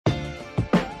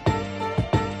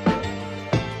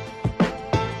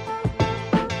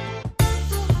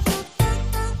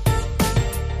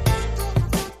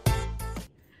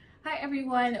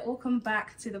everyone, welcome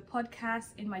back to the podcast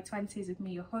In My 20s with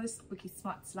me, your host, Bookie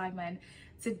Smart Slyman.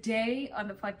 Today on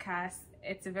the podcast,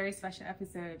 it's a very special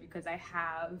episode because I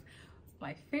have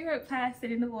my favorite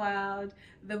person in the world,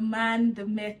 the man, the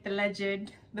myth, the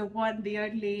legend, the one, the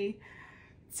only,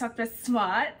 Dr.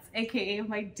 Smart, aka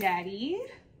my daddy.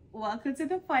 Welcome to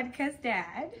the podcast,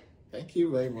 Dad. Thank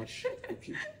you very much,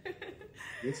 Bookie.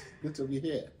 Good to be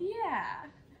here. Yeah,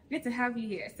 good to have you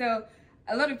here. So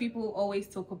a lot of people always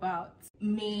talk about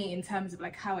me in terms of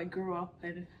like how I grew up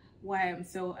and why I'm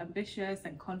so ambitious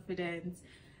and confident,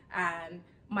 and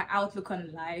my outlook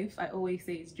on life. I always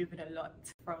say it's driven a lot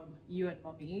from you and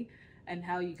mommy and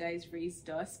how you guys raised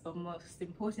us, but most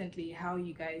importantly how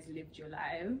you guys lived your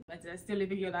life and are still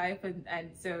living your life,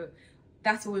 and so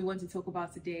that's what we want to talk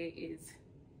about today, is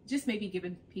just maybe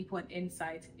giving people an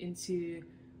insight into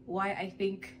why I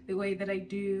think the way that I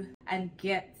do and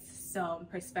get some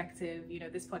perspective. You know,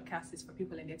 this podcast is for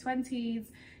people in their 20s.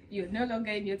 You're no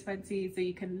longer in your 20s, so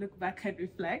you can look back and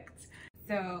reflect.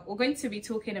 So we're going to be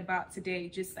talking about today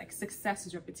just like success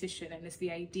is repetition, and it's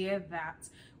the idea that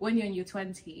when you're in your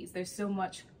 20s, there's so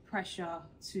much pressure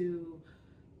to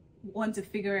want to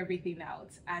figure everything out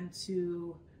and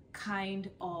to kind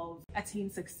of attain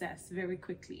success very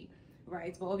quickly,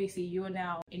 right? But obviously you're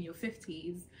now in your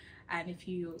 50s, and if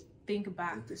you think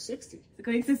back,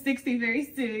 going to 60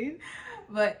 very soon,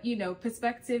 but you know,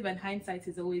 perspective and hindsight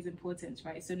is always important,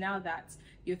 right? So now that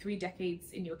you're 3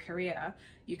 decades in your career,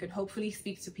 you can hopefully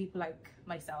speak to people like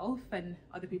myself and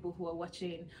other people who are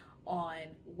watching on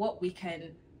what we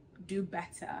can do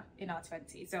better in our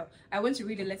 20s. So I want to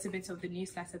read a little bit of the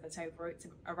newsletter that I wrote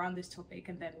around this topic,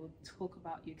 and then we'll talk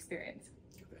about your experience.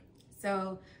 Okay.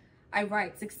 So I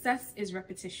write, success is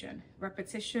repetition.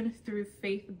 Repetition through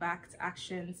faith-backed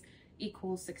actions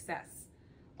equals success.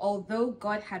 Although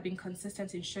God had been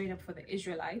consistent in showing up for the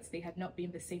Israelites, they had not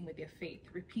been the same with their faith.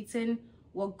 Repeating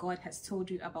what God has told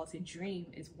you about a dream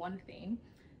is one thing,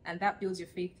 and that builds your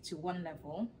faith to one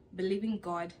level. Believing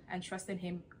God and trusting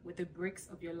Him with the bricks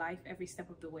of your life every step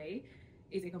of the way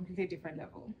is a completely different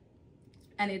level.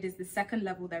 And it is the second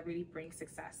level that really brings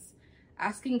success.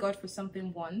 Asking God for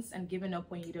something once and giving up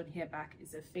when you don't hear back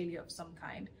is a failure of some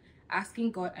kind.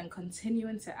 Asking God and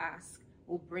continuing to ask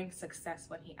will bring success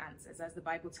when He answers. As the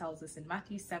Bible tells us in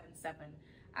Matthew 7:7,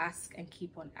 ask and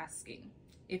keep on asking.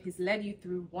 If He's led you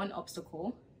through one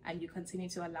obstacle and you continue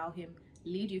to allow Him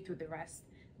lead you through the rest,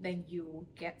 then you will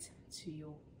get to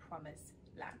your promised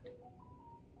land.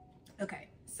 Okay,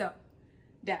 so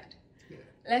Dad,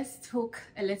 let's talk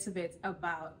a little bit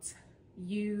about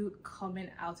you coming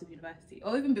out of university,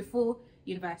 or even before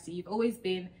university. You've always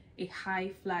been a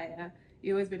high flyer.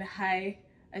 You've always been a high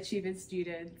achieving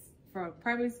student from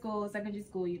primary school, secondary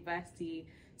school, university.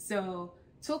 So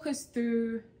talk us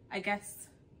through, I guess,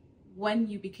 when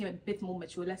you became a bit more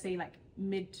mature, let's say like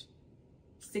mid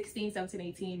 16, 17,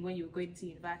 18, when you were going to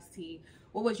university.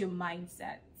 What was your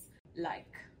mindset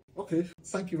like? Okay,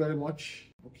 thank you very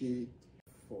much, Bookie,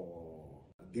 for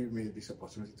giving me this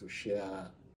opportunity to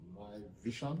share my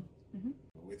vision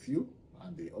with you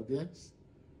and the audience.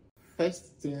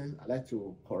 First thing, I'd like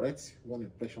to correct one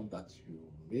impression that you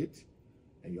made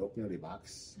in your opening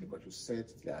remarks, because you said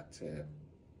that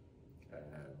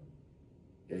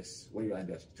yes, when you are in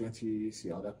the 20s,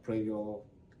 you're under pressure,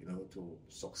 you know, to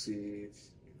succeed,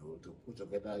 you know, to put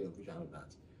together your vision of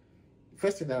that. The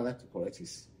first thing that I'd like to correct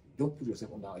is, don't put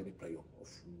yourself under any pressure of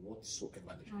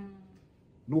whatsoever.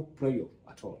 No pressure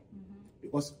at all.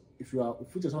 Because if you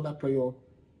put yourself under pressure,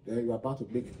 then you are bound to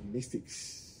make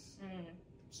mistakes.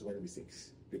 So many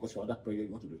mistakes. Because you're under pressure, you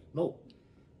want to do it. No.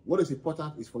 What is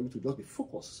important is for you to just be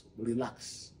focused,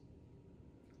 relax.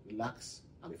 Relax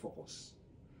and be focused.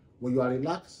 When you are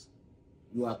relaxed,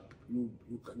 you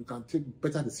can take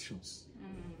better decisions.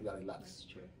 You are relaxed.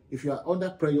 That's true. If you are under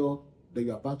pressure, then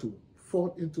you are bound to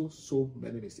fall into so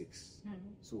many mistakes.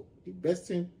 So the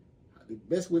best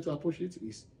way to approach it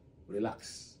is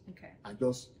relax. Okay. And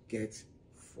just get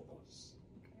focused.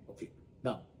 Okay.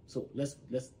 Now, so let's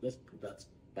put that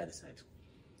by the side.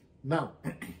 Now,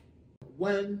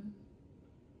 when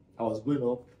I was growing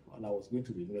up and I was going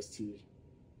to the university,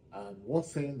 and one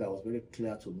thing that was very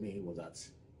clear to me was that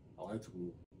I wanted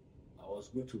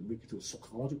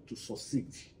to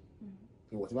succeed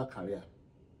in whatever career,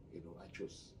 you know, I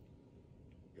chose.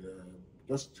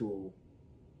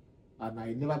 And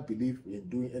I never believed in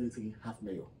doing anything half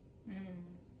measure.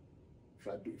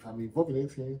 If I'm involved in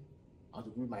anything, I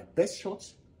want to do my best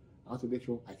shot. I want to make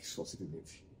sure I succeed in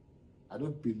it. I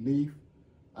don't believe,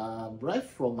 right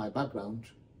from my background,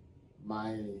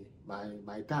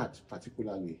 my dad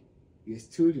particularly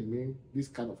instilled in me this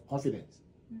kind of confidence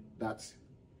that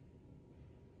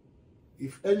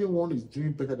if anyone is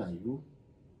doing better than you,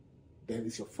 then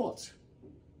it's your fault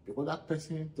because that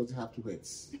person doesn't have two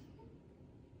heads.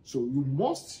 So you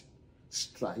must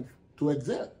strive to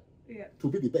excel, to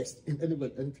be the best in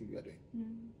anything you are doing.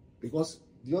 Because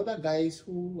the other guys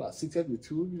who are seated with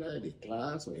you, either in the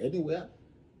class or anywhere,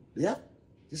 they have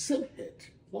the same head,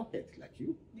 one head like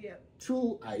you,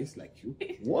 two eyes like you,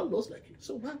 one nose like you.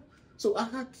 So I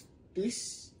had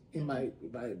this in my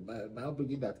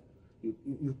upbringing that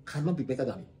you cannot be better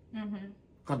than me. You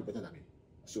can't be better than me.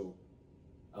 So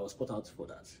I was put out for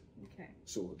that. Okay.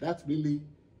 So that really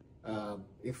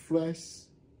influenced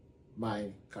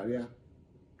my career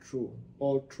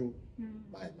all through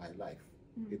my life.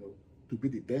 You know, to be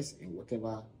the best in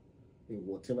whatever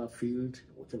field,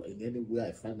 in any way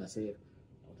I find myself,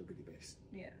 I want to be the best.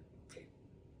 Yeah. Okay.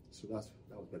 So that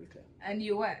was very clear. And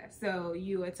you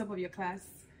were top of your class.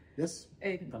 Yes.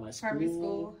 In primary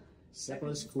school,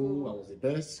 secondary school, I was the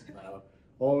best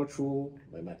all through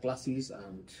my classes,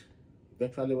 and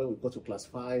eventually when we got to class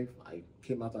 5, I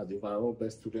came out as the overall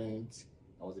best student.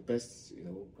 I was the best,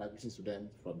 graduating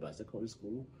student from the secondary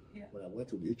school. Yeah. When I went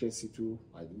to the HSC2,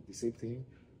 I did the same thing.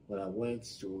 When I went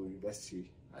to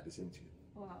university, I did the same thing.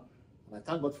 Wow. And I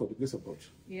thank God for the grace of God.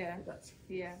 Yeah. For that.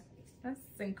 Yeah. That's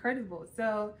incredible.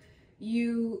 So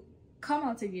you come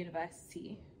out of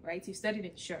university, right? You studied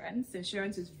insurance.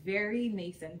 Insurance is very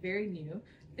nascent, very new.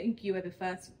 I think you were the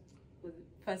first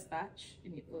batch,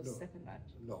 or second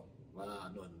batch? No.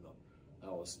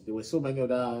 There were so many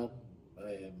other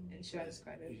insurance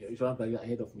graduates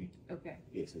ahead of me. Okay.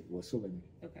 Yes, it was so many.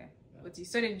 Okay. Yeah. But you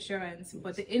studied insurance,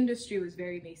 but the industry was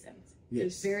very nascent. Yes. It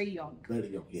was very young. Very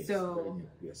young, yes. So very new.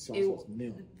 Yes, it was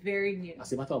new. Very new.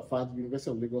 As a matter of fact, the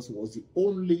University of Lagos was the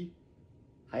only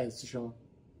higher institution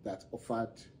that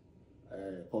offered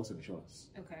policy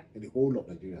insurance. Okay. In the whole of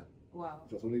Nigeria. Wow.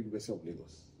 It was only the University of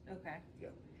Lagos. Okay. Yeah.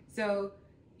 So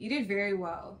you did very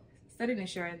well. Studied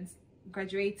insurance,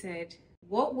 graduated.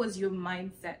 What was your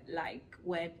mindset like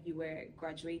when you were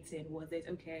graduating? Was it,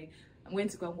 okay, I'm going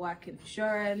to go and work in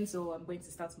insurance, or I'm going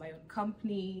to start my own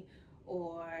company,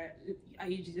 or are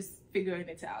you just figuring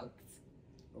it out?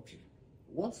 Okay.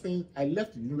 One thing, I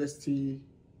left the university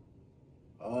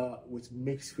with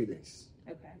mixed feelings.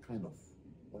 Okay. Kind of,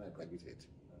 when I graduated.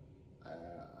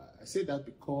 I say that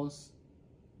because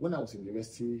when I was in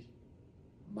university,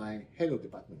 my head of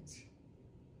department,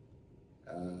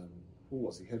 who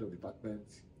was the head of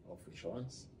department of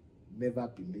insurance, never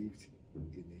believed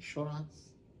in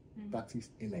insurance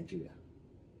practice in Nigeria.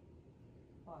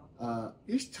 Wow.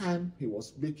 Each time he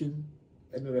was making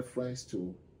any reference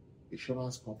to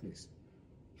insurance companies,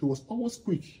 he was always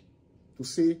quick to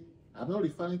say, I'm not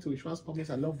referring to insurance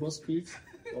companies along Broad Street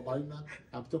or Marina.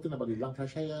 I'm talking about the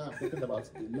Lancashire, I'm talking about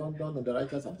the London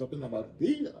underwriters, I'm talking about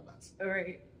this and that. All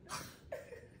right.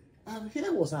 And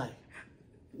here was I,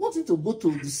 wanting to go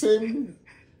to the same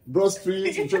Broad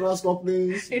Street insurance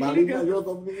companies, Marina insurance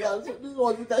companies. And so this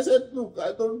was it. I said, look,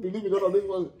 I don't believe in all of this.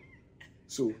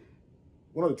 So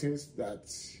one of the things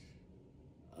that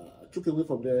I took away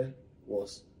from there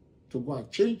was to go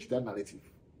and change that narrative.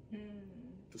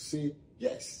 To say,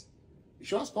 yes,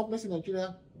 insurance companies in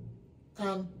Nigeria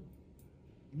can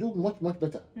do much, much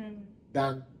better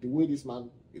than the way this man,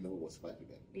 was fighting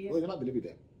them. Yeah. Well, he never believed in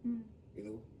them,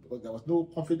 because there was no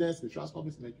confidence in insurance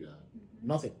companies in Nigeria,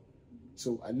 nothing.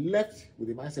 So I left with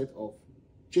the mindset of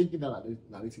changing that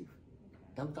narrative,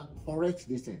 that we can correct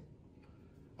this thing.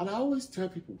 And I always tell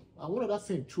people, and one other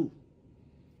thing too,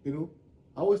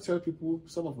 I always tell people,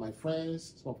 some of my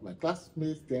friends, some of my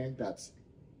classmates then, that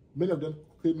many of them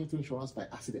came into insurance by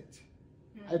accident.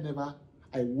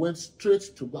 I went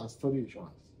straight to go and study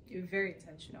insurance. You're very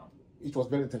intentional. It was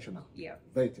very intentional. Yeah.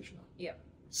 Very intentional. Yeah.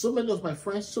 So many of my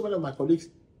friends, so many of my colleagues,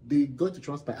 they got into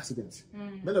insurance by accident.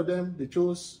 Many of them, they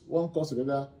chose one course or the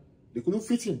other. They couldn't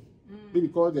fit in. Maybe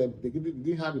because they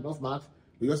didn't have enough math.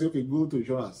 They just say, okay, go to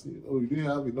insurance. Or you didn't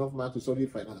have enough math to study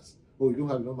finance. Or you don't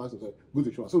have enough math to study, go to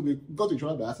insurance. So they got to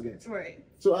insurance by accident. Right.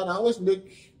 So, and I always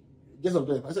make just of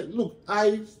them. I said, look,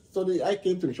 I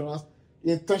came to insurance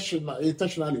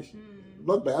intentionally.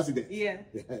 Not by accident. Yeah.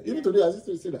 Even today, I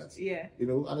still say that. Yeah.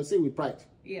 And I say with pride.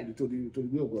 Yeah. To the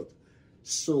will of God.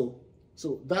 So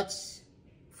that's,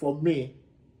 for me,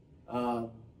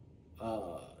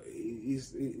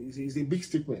 is a big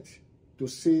statement to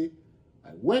say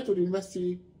I went to the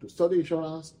university to study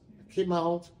insurance. I came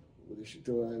out with a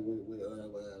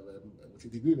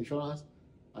degree in insurance,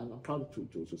 and I'm proud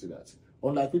to say that.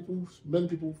 Unlike many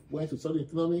people went to study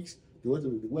economics. They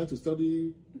went to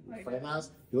study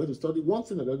finance. They went to study one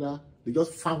thing or the other. They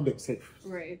just found themselves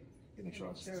right in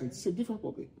insurance. So it's a different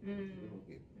problem. Yeah.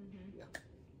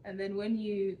 And then when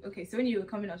you were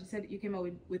coming out, you said you came out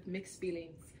with mixed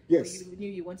feelings. Yes. You knew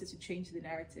you wanted to change the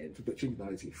narrative. To change the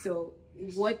narrative. So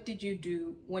what did you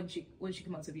do once you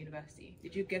came out of university?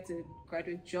 Did you get a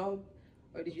graduate job,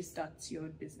 or did you start your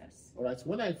own business? All right.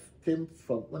 When I finished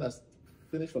from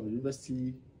the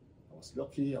university, I was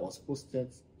lucky. I was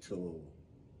posted to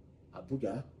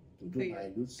Abuja to do my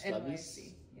youth service,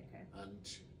 okay.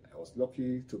 and I was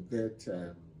lucky to get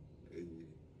a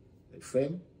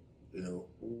firm,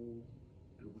 who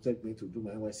recruited me to do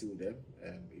my NYC with them.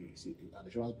 It's an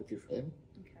insurance booking firm.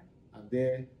 Okay. And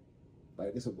there, by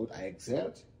the grace of God, I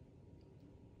excelled.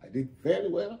 I did very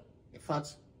well. In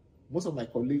fact, most of my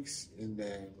colleagues in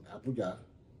Abuja,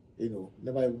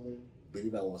 never even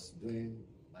believe I was doing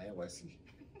my NYC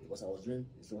because I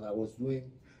was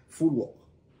doing full work.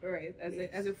 Right,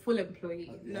 as a full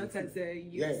employee, not as a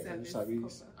youth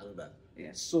service and all that.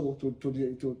 Yeah. So to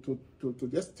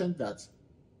the extent that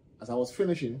as I was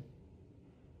finishing,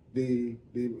 the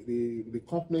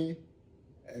company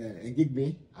engaged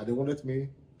me and they wanted me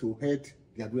to head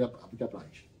the Abuja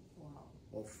branch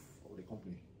of the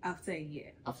company. After a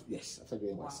year? After the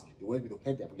NYC. Wow. They wanted me to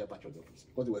head the Abuja branch of the office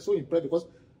because they were so impressed because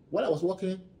when I was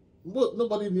working,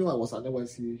 nobody knew I was an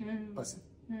NYC person.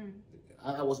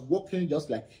 I was working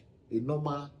just like a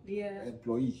normal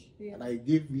employee, and I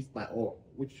gave it my all,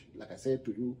 which, like I said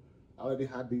to you, I already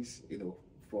had this,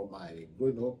 from my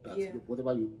growing up, that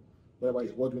whatever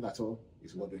is worth doing at all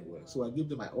is worth doing well. So I gave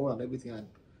them my all and everything, and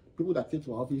people that came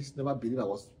to my office never believed I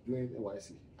was doing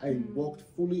NYC. I worked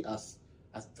fully as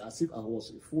if I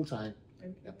was a full-time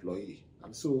employee,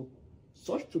 and so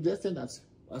such to the extent that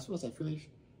as soon as I finished,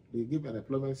 they gave me an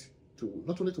employment to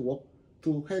not only to work,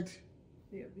 to head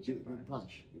the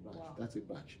branch. Wow. That's a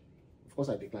branch. Of course,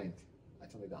 I declined. I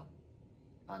turned it down.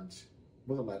 And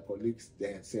most of my colleagues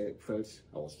then felt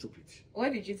I was stupid. Why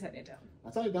did you turn it down? I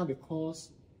turned it down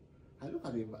because I look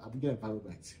at the Abuja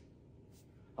environment.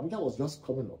 Abuja was just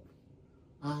coming up.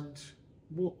 And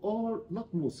all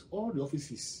the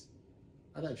offices,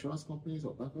 either insurance companies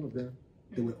or bank, all of them,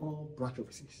 they were all branch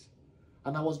offices.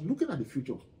 And I was looking at the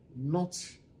future, not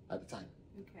at the time.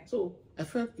 Okay. So I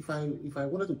felt if I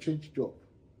wanted to change job,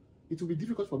 it would be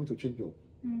difficult for me to change job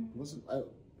because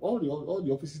all the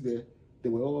offices there, they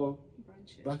were all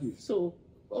branches. So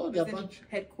all their branch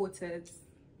headquarters,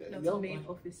 not main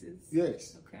offices.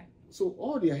 Yes. Okay. So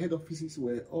all their head offices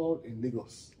were all in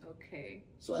Lagos. Okay.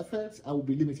 So I felt I would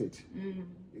be limited.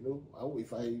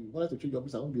 If I wanted to change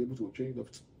office, I won't be able to change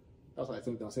office. That's why I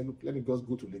told them. I said, look, let me just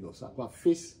go to Lagos and go and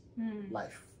face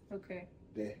life. Okay.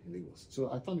 There in Lagos.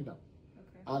 So I turned it down.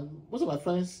 Okay. And most of my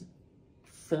friends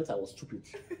felt I was stupid.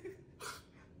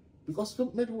 Because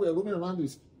many were roaming around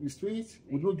the street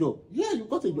with no job. Yeah, you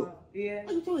got a job. Wow. Yeah.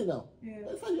 And you turned it down. Yeah.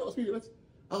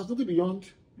 I was looking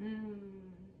beyond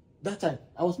that time.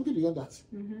 I was looking beyond that.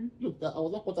 Look, I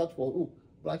was not caught out for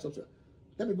branch officer.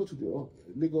 Let me go to the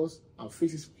Lagos and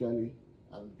face it securely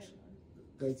and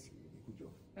get a good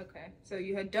job. Okay. So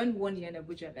you had done 1 year in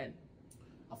Abuja then?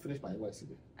 I finished my NYC.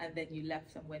 And then you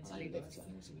left and went to Lagos.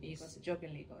 And you got a job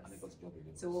in Lagos. And I got a job in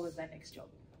Lagos. So what was that next job?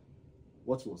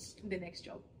 What was? The next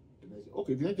job.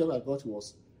 The next job I got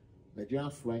was Nigerian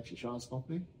French insurance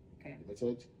company. Okay.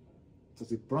 Limited. It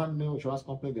was a brand new insurance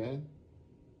company then.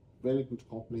 Very good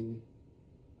company.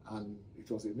 And it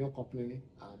was a new company.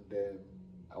 And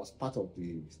I was part of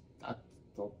the startup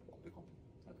of the company.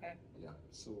 Okay. Yeah.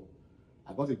 So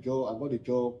I got a job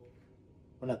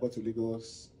when I got to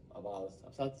Lagos about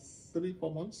after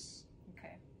 3-4 months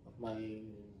of my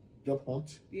job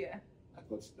hunt. Yeah. I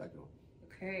got that job.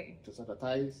 Okay. It was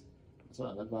advertised. I saw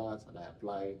an advert and I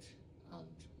applied and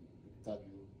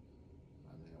interviewed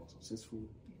and I was successful.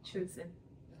 Chosen.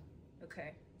 Yeah.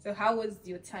 Okay. So how was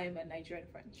your time at Nigerian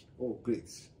French? Oh,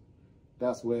 great.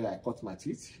 That's where I cut my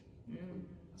teeth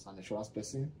as an insurance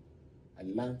person. I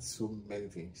learned so many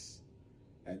things.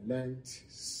 I learned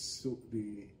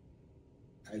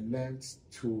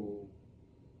to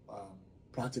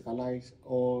practicalize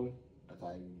all that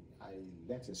I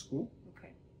learned in school.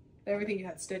 Okay. Everything you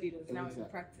had studied was now in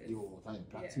practice. In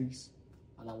practice.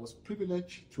 Yeah. And I was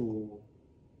privileged to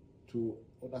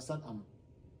understand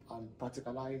and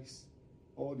practicalize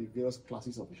all the various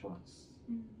classes of insurance.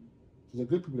 It was a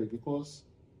great privilege because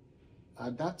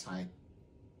at that time,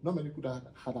 not many people had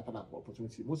that kind of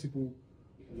opportunity. Most people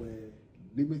were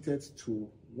limited to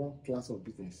one class of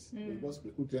business. They just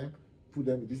recruit them, put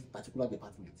them in this particular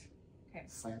department. Okay.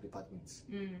 Fire department.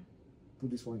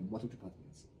 Put this one in motor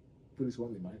department. Put this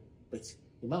one in mine. But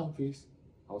in my own case,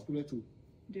 I was privileged to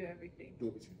do everything.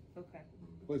 Okay.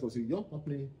 Because it was a young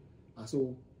company, and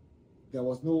so there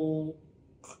was no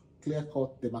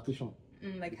clear-cut demarcation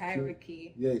like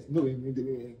hierarchy. Yes, no,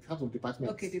 in terms of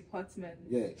departments. Okay, department.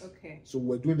 Yes. Okay. So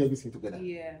we're doing everything together.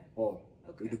 Yeah. Or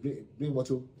Okay. if they bring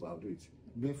water, I'll do it.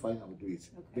 Bring fire, I will do it.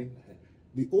 Okay. Bring,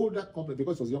 the older company,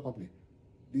 because it was your company,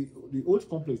 the old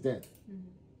companies then,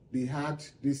 they had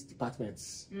these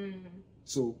departments.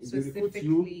 So if they recruit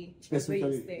you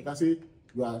specifically, you can say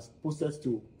you are posted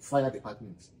to fire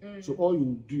department. So all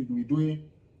you be doing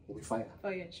will be fire.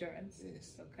 Fire insurance.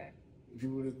 Yes. Okay. If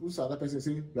you recruit another person,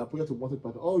 say you are posted to motor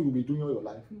department, all you'll be doing all your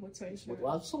life. Motor insurance.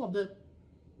 But some of them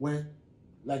were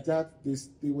like that.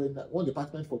 They were in that one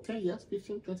department for 10 years,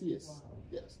 15, 20 years. Wow.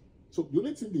 Yes. So the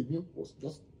only thing they knew was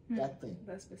just that thing.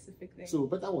 That specific thing. So,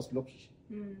 but I was lucky.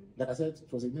 Like I said, it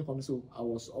was a new company, so I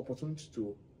was opportune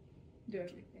to do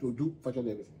everything. To do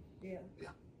virtually everything. Yeah. Yeah.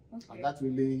 Okay. And that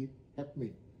really helped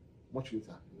me much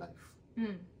later in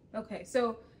life. Okay.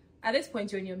 So at this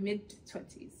point, you're in your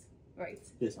mid-20s, right?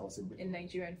 Yes, I was in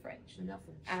Nigerian French. Nigerian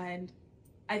French. And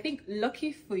I think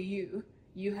lucky for you,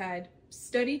 you had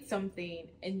studied something,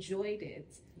 enjoyed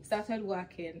it, started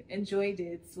working, enjoyed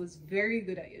it, was very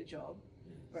good at your job,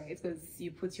 right? Because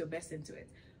you put your best into it.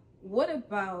 What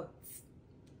about,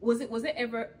 was it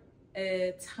ever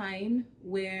a time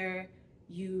where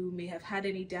you may have had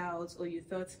any doubts, or you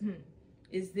thought,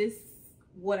 is this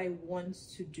what I want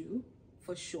to do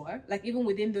for sure? Like even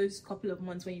within those couple of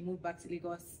months when you moved back to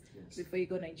Lagos, before you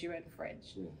go Nigerian French,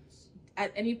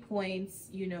 at any point,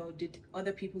 you know, did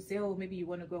other people say, oh, maybe you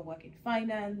want to go and work in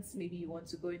finance, maybe you want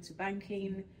to go into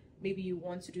banking, maybe you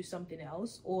want to do something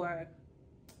else? Or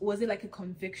was it like a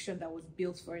conviction that was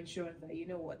built for insurance that, you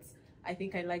know what, I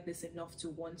think I like this enough to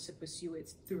want to pursue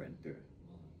it through and through?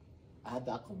 I had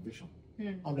that conviction,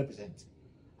 100%.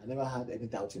 I never had any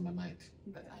doubt in my mind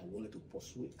that I wanted to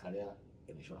pursue a career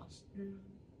in insurance.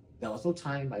 There was no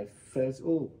time I felt,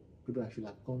 oh, maybe I should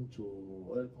have gone to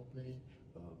oil company,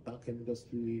 banking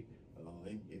industry,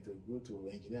 to go to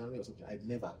engineering or something. I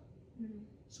never.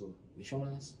 So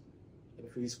insurance,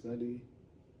 everything is squarely.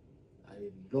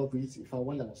 I love it. In fact,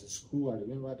 when I was in school, I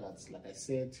remember that, like I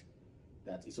said,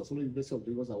 that it was only the University of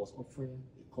Lagos that was offering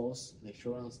a course in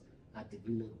insurance at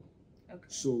degree level. Okay.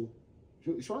 So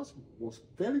insurance was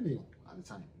very new at the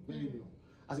time, very new.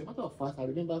 As a matter of fact, I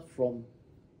remember from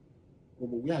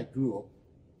where I grew up,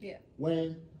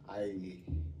 when I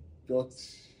got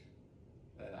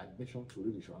admission to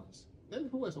read insurance, then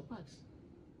people were surprised.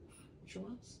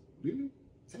 Insurance? Really?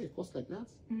 Is there a course like that?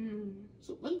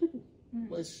 So many people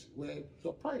were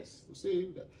surprised to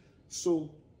say that. So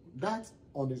that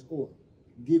on its own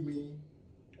gave me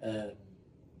that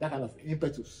kind of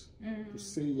impetus to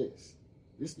say yes,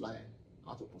 this line,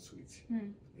 out of pursuit,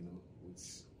 you know,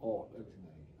 with everything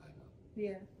I know.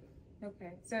 Yeah.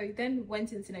 Okay. So you then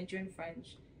went into Nigerian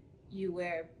French. You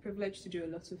were privileged to do a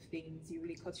lot of things. You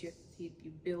really cut your teeth.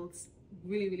 You built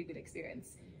really, really good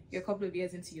experience. You're a couple of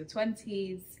years into your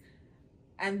 20s,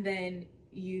 and then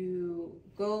you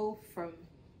go from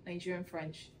Nigerian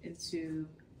French into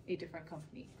a different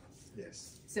company.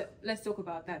 Yes. So let's talk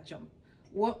about that jump.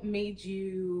 What made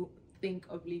you think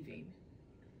of leaving?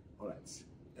 All right.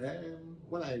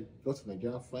 When I got to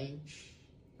Nigerian French,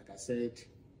 like I said,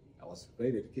 I was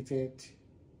very dedicated.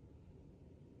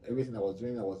 Everything I was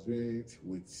doing it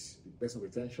with the best of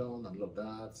intention and all of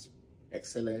that,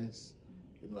 excellence,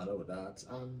 you know, and all of that.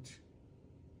 And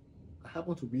I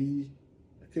happened to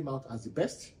I came out as the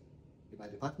best in my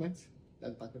department, that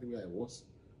department where I was,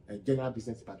 and general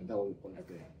business department, that was what we call it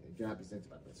there, general business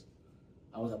department.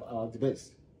 I was the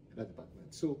best in that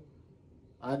department. So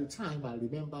at the time, I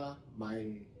remember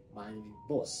my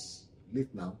boss,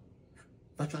 late now,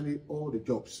 virtually all the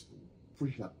jobs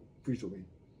pushed to me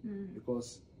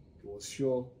because he was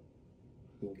sure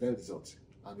he would get results,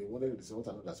 and he wanted the result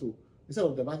and all that. So instead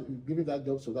of giving that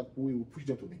job so that we would push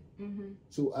them to me.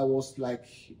 So I was like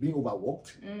being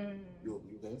overworked.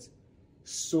 You get.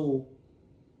 So,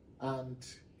 and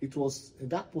it was in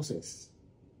that process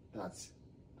that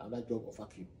another job offer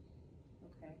came.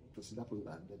 Okay. It was in that process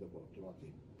that another job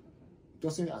came. It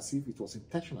wasn't as if it was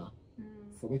intentional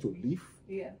for me to leave.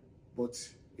 Yeah. But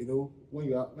you know,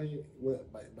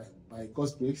 by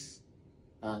God's grace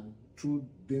and through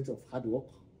dint of hard work,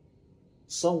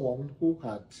 someone who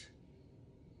had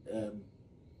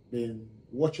been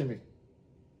watching me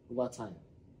over time,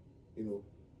 you know,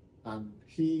 and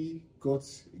he got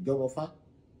a job offer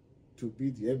to be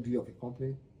the MD of a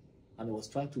company, and he was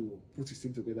trying to put his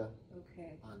team together.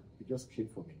 Okay. And he just came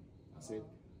for me and said,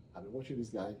 I've been watching this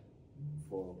guy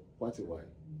for quite a while.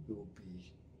 He will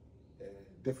be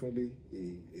definitely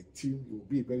a team, he will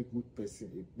be a very good person,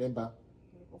 a member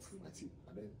of my team.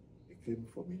 And then he came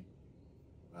for me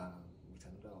with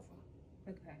another offer.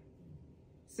 Okay.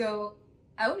 So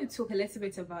I want to talk a little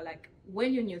bit about like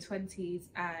when you're in your 20s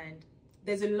and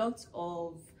there's a lot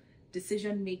of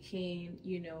decision making,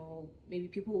 you know, maybe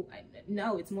people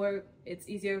now it's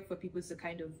easier for people to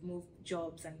kind of move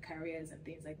jobs and careers and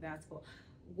things like that. But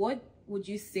what would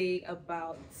you say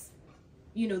about,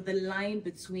 you know, the line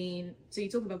between, so you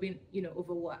talk about being, you know,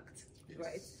 overworked, Yes.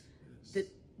 right? Yes.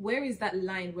 Where is that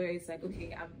line where it's like,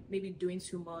 okay, I'm maybe doing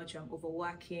too much, I'm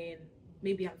overworking,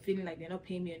 maybe I'm feeling like they're not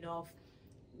paying me enough.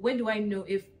 When do I know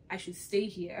if I should stay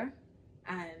here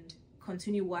and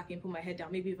continue working, put my head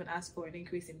down, maybe even ask for an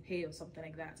increase in pay or something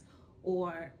like that,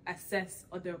 or assess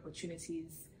other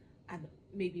opportunities and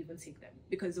maybe even take them?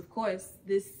 Because of course,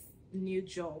 this new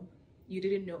job, you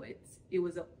didn't know it. It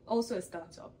was also a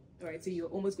startup, right? So you're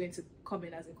almost going to come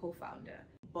in as a co-founder.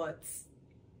 But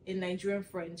in Nigerian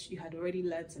French, you had already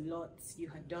learned a lot. You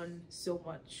had done so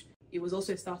much. It was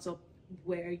also a startup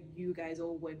where you guys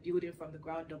all were building from the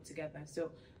ground up together.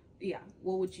 So yeah,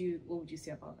 what would you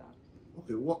say about that?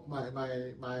 Okay, what my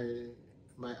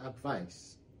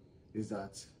advice is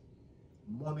that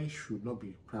money should not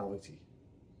be priority.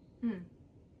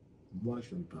 Money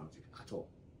should not be priority at all.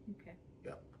 Okay.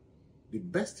 Yeah. The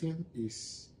best thing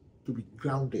is to be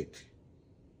grounded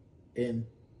in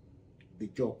the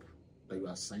job that you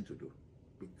are assigned to do.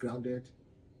 Be grounded.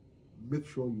 Make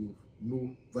sure you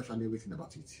know virtually everything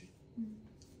about it.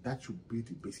 That should be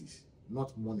the basis,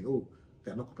 not money. Oh,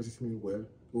 they are not compensating me well.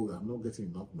 Oh, I'm not getting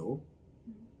enough. No.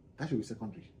 That should be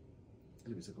secondary. That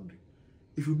should be secondary.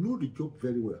 If you know the job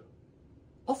very well,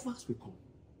 offers will come.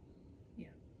 Yeah.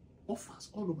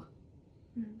 Offers all over.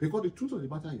 Because the truth of the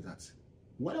matter is that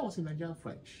when I was in Nigerian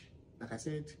French, like I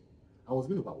said, I was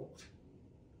being overworked.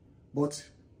 But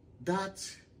that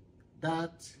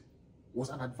was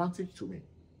an advantage to me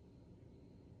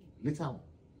later on.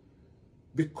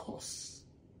 Because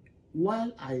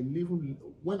when I even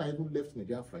left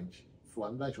Nigerian French for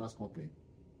another insurance company,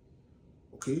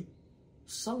 okay,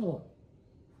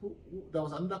 there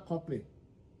was another company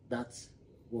that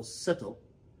was set up,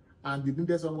 and they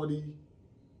needed somebody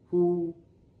who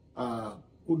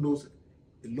knows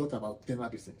a lot about general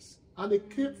business, and they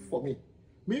came for me.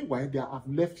 Meanwhile, they have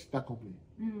left that company.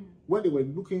 When they were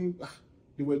looking,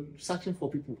 they were searching for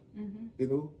people. You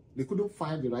know, they couldn't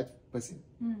find the right person.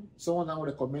 Someone now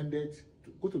recommended to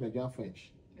go to Nigerian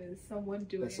French. There's someone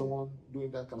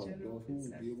doing that kind of job who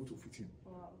will be able to fit in.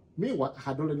 Wow. Meanwhile, I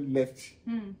had already left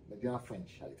Nigerian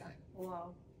French at the time.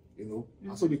 Wow. You know,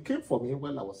 and so they came for me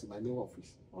when I was in my new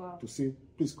office. Wow. To say,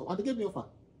 please come, and they gave me an offer.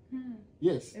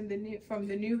 Yes. From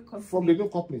the new company. From the new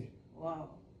company. Wow.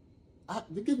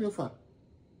 They gave me an offer.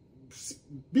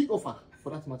 Big offer for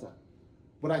that matter.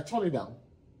 But I turned it down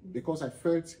because I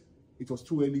felt it was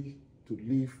too early to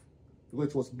leave.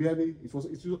 Because it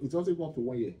wasn't even up to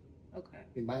 1 year. Okay.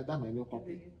 In my new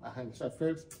company. So I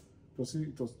felt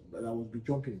that I would be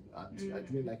jumping, and I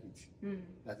didn't like it.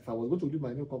 That if I was going to do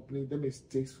my new company, let me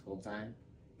take some time,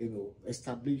 you know,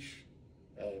 establish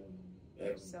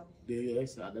the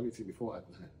years and everything before I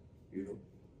could, you know.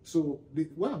 So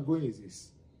where I'm going is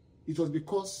this: it was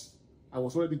because I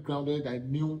was already grounded. I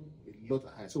knew a lot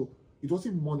ahead, so it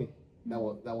wasn't money that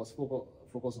was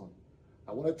focused on.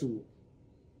 I wanted to,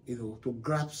 you know, to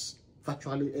grasp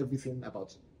virtually everything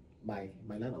about my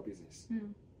line of business,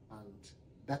 and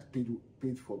that paid. You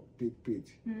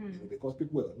know, because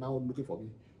people were now looking for me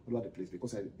all over the place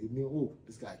because they knew, oh,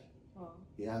 this guy,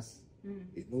 he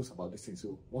knows about this thing.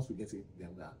 So once we get it, then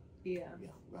we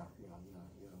are.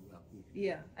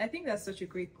 Yeah, I think that's such a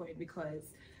great point, because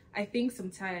I think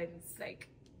sometimes, like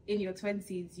in your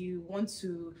 20s, you want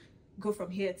to go from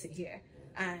here to here,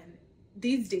 and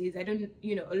these days, a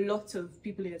lot of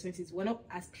people in their 20s were not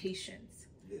as patient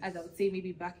as I would say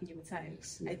maybe back in your time.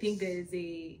 I think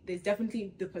there's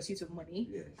definitely the pursuit of money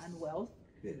and wealth,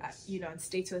 and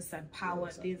status and power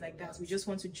and things like that. We just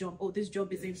want to jump. Oh, this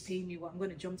job isn't paying me, well, I'm going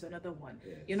to jump to another one.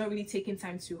 You're not really taking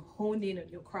time to hone in on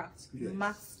your craft,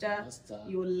 master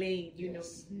your lane.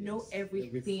 Know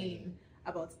everything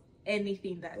about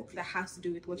anything that has to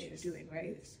do with what you're doing,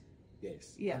 right?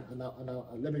 Yes. Yeah. And now,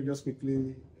 let me just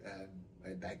quickly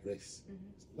digress.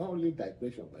 Not only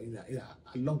digression, but in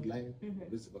a long line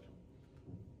of this discussion.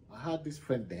 I had this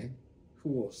friend then who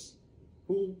was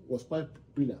quite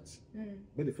brilliant.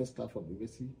 Made the first class from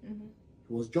university.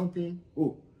 He was jumping,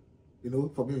 for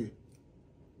me.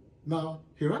 Now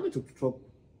he ran into trouble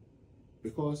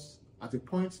because at a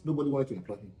point nobody wanted to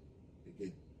employ him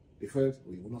again. They felt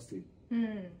he would not stay. He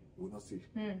would not stay.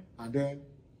 And then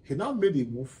he now made a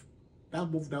move. That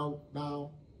move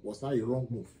now was now a wrong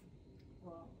move.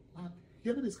 Wow. And he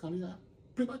ended his career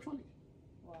prematurely.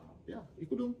 Wow. Yeah, he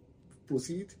couldn't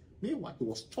proceed. Meanwhile, he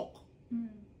was stuck.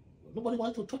 Nobody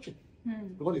wanted to touch him.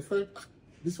 Because they felt, "Ah,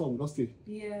 this one will not stay.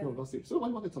 Yeah. This one will not stay." So why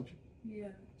wanted something? Yeah.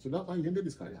 So that's why he ended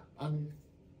his career. And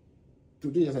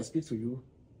today, as I speak to you,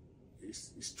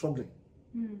 he's struggling.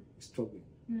 He's struggling.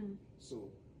 So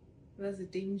that's a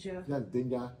danger. that's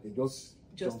danger in just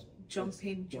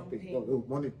jumping. Oh,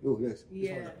 money. Oh, yes.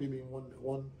 Yeah. This one pay me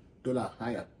 $1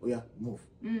 higher. Oh yeah, move.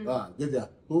 Get there.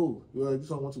 Oh, this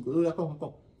one wants to go. Oh yeah,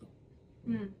 come.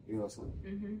 You know, so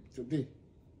today,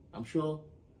 I'm sure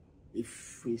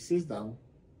if he sits down,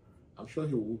 I'm sure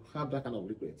he will have that kind of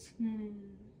regret. You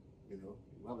know,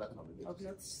 he will have that kind of regret. Of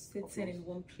not sitting in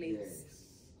one place,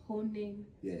 Yes. honing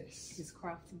Yes. his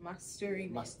craft,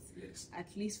 mastering it, Yes.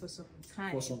 at least for some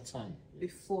time. For some time. Yes.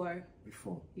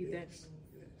 Before you Yes. then move.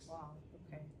 Yes. Wow.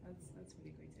 Okay, that's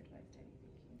really great advice, Teddy.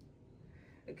 Thank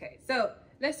you. Okay, so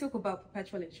let's talk about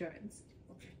perpetual insurance.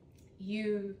 Okay.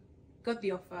 You got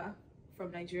the offer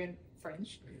from Nigerian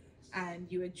French, Yes.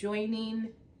 and you were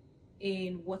joining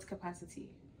in what capacity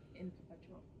in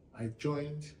perpetual? I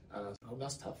joined as owner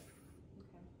staff,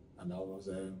 Okay. and I was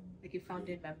Like a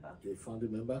founding member. a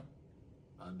founding member,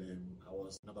 and I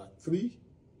was number 3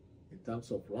 in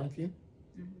terms of ranking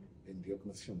in the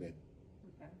organization then.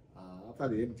 Okay. After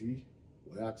the MD,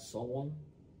 we had someone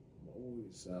who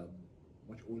is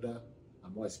much older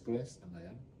and more experienced than I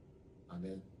am, and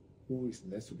then who was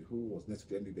next to the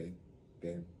MD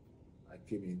then I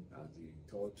came in as the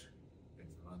 3rd in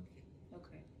ranking.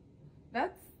 Okay.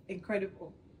 That's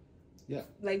incredible. Yeah.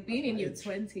 Like being in your age.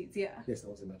 20s, yeah. Yes, I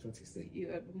was in my 20s then. You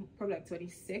were probably like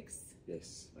 26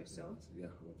 Yes. or so. Yeah,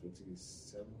 I was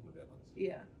 27 or thereabouts.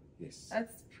 Yeah. Yes.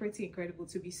 That's pretty incredible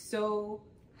to be so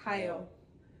high up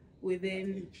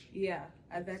within,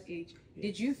 at that age. Yes.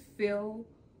 Did you feel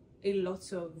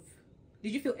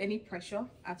any pressure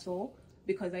at all?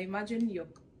 Because I imagine your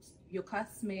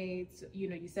classmates, you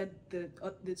know, you said the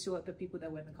 2 other people that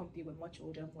were in the company were much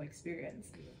older, more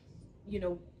experienced. Yeah. You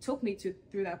know, talk me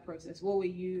through that process. What were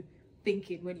you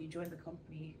thinking when you joined the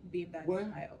company, being that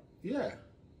high up? Yeah.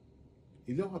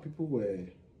 You know how people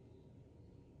were.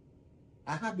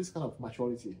 I had this kind of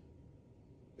maturity,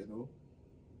 you know.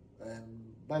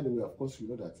 By the way, of course, you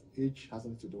know that age has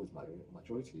nothing to do with my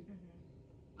maturity.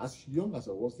 As young as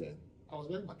I was then, I was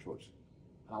very matured.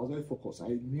 And I was very focused. I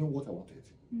knew what I wanted.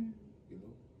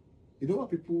 You know what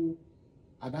people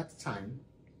at that time,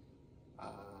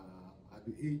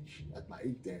 at my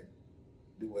age then,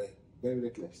 they were very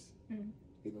reckless.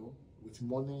 You know, with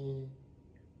money,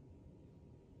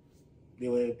 they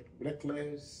were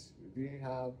reckless. They didn't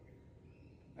have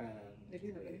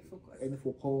any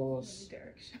focus,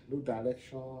 no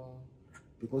direction,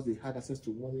 because they had access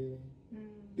to money.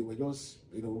 They were just,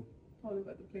 you know, all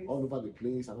over the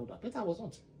place and all that. But I was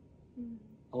not.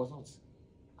 I was not.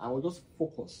 I was just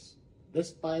focused.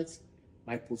 Despite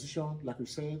my position, like you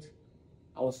said,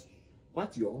 I was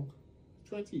quite young,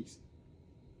 20s,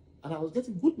 and I was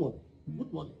getting good money.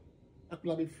 I could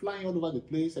have been flying all over the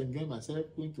place, enjoying myself,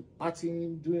 going to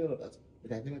partying, doing all of that,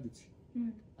 but I never did.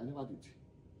 I never did.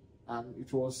 And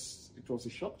it was a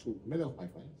shock to many of my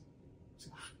friends.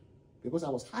 Because I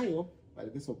was high up by the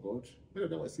grace of God, many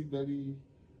of them were still very,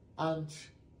 and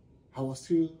I was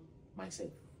still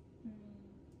myself.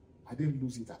 I didn't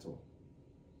lose it at all.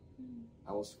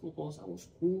 I was focused, I was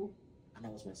cool, and I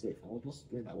was myself. I was just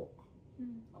doing my work.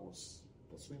 I was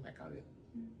pursuing my career.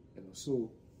 You know,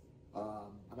 so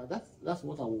and that's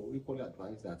what I will equally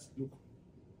advise, that look,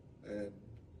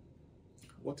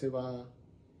 whatever,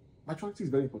 maturity is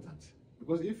very important,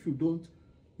 because if you don't,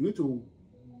 you need to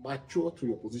mature to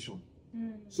your position.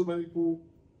 So many people,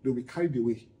 they'll be carried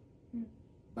away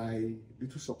by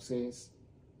little success,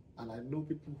 and I know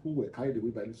people who were carried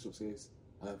away by little success,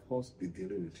 and of course they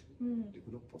derailed. They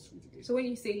couldn't pursue it again. So when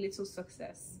you say little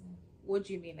success, what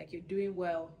do you mean? Like you're doing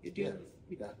well, maybe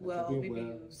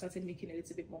you started making a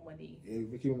little bit more money. Yeah,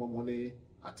 making more money,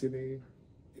 attaining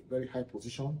a very high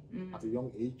position at a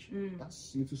young age.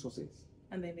 That's little success.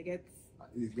 And then they get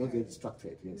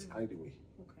distracted. Yes, carried away.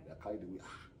 Okay. They're carried away.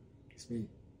 It's me.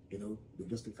 You know, they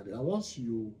just take it. And once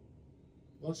you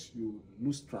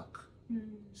lose track,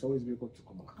 it's always difficult to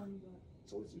come back.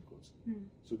 It's always difficult.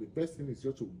 So the best thing is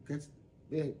just to get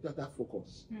that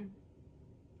focus,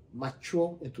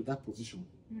 mature into that position,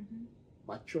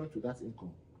 mature to that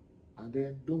income, and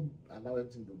then don't allow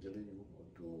anything to delay you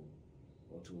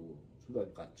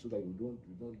so that you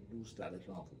don't lose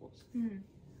direction of focus.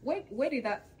 Where did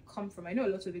that come from? I know a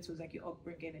lot of it was like your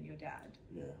upbringing and your dad.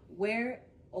 Yeah. Where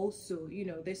also, you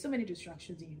know, there's so many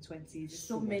distractions in your 20s. There's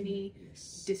so many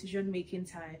decision-making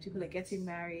times. People are getting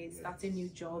married, starting new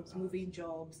jobs, moving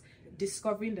jobs,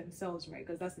 discovering themselves, right?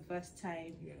 Because that's the first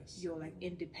time you're like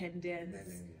independent.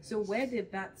 So where did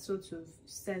that sort of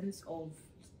sense of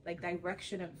like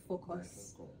direction and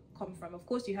focus come from? Of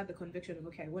course, you had the conviction of,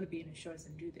 okay, I want to be in insurance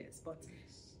and do this, but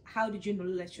how did you not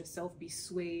let yourself be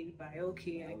swayed by,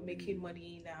 okay, I'm making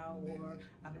money now, or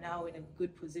I'm now in a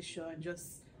good position,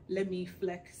 just let me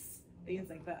flex, things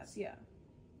like that? Yeah.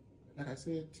 Like I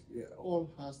said,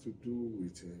 all has to do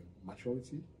with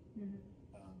maturity.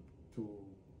 To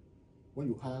when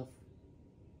you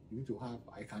need to have,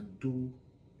 I can do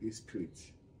a spirit.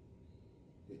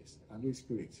 Yes, I can do a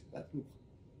spirit. That look,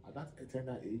 at that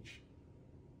tender age,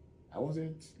 I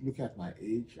wasn't looking at my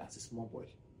age as a small boy.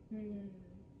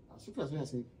 I was looking at me and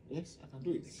saying, yes, I can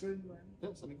do it.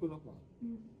 Yes, I'm a good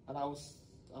man. And I was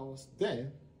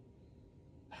then,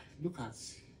 look at,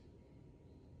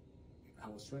 I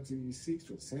was 26,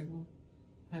 27.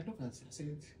 I look at, I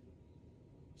said,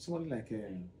 somebody like,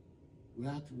 we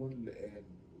had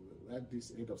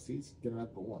this head of state, General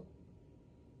Gowon.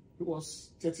 He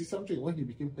was 30 something when he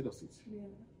became head of state. Yeah.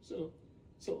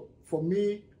 So for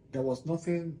me, there was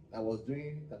nothing I was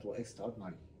doing that was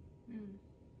extraordinary.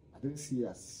 I didn't see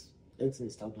as anything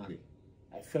extraordinary.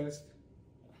 I first,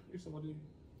 if somebody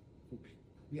would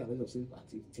be a head of state at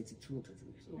 32 or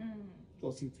 33, so it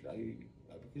was it.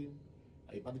 I became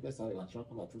a management salary and trying to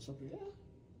come through something. Yeah,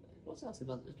 it wasn't as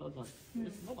extraordinary.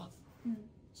 It's normal.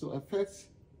 So I felt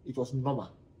it was normal.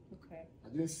 Okay. I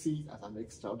didn't see it as an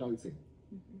extraordinary thing.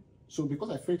 So because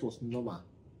I felt it was normal,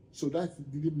 so that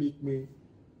didn't make me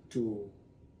to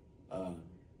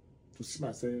see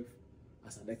myself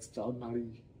as an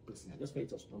extraordinary person. I just felt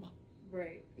it was normal.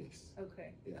 Right. Yes.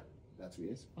 Okay. Yeah. That's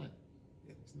yes, fine.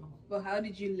 Yeah, it's normal. But how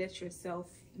did you let yourself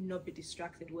not be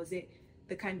distracted? Was it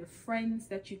the kind of friends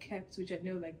that you kept, which I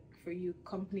know, like, for you,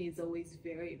 company is always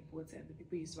very important, the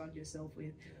people you surround yourself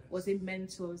with? Yes. Was it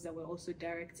mentors that were also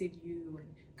directing you and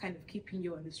kind of keeping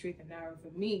you on the straight and narrow?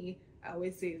 For me, I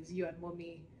always say it was you and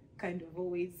mommy kind of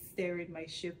always steering my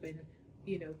ship and,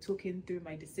 you know, talking through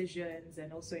my decisions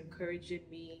and also encouraging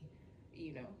me,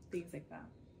 you know, things like that.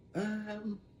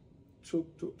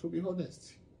 To be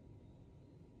honest,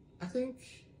 I think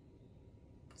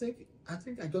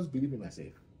I just believe in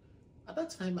myself. At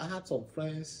that time, I had some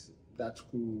friends that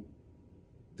could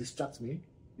distract me.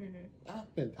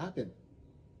 Happened.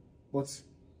 But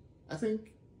I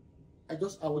think I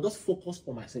was just focused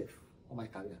on myself, on my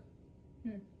career.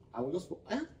 I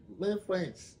had many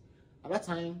friends. At that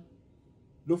time,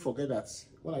 don't forget that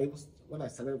when I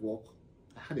started work,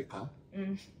 I had a car.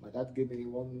 My dad gave me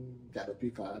one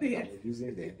jalopy car that I was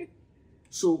using then.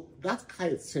 So that car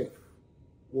itself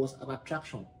was an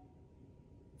attraction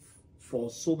for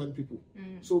so many people.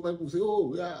 So many people say,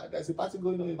 oh yeah, there's a party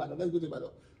going on in Ibadan, let's go to Ibadan.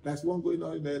 There's one going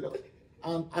on in there.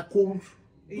 And I couldn't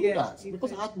do that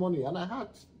because I had money and I had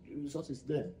resources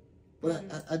then. But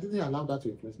I didn't allow that to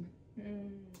influence me.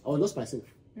 I was just myself.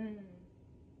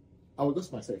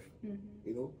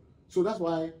 You know. So that's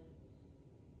why,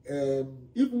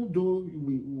 even though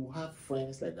we will have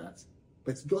friends like that,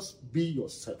 but just be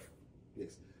yourself.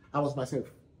 Yes, I was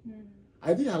myself.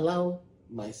 I didn't allow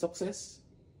my success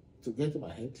to get into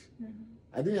my head.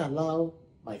 I didn't allow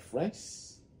my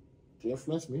friends to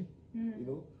influence me. You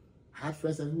know, I had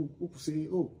friends who could say,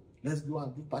 "Oh, let's go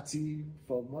and do party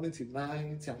from morning till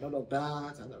night and all of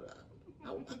that." And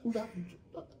I could have.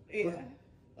 Yeah.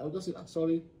 I would just say, "I'm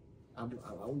sorry, I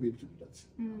won't be able to do that."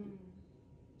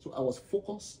 So I was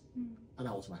focused and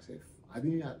I was myself. I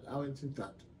didn't allow anything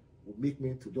that would make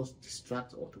me to just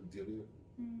distract or to derail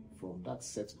from that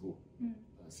set goal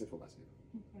I set for myself.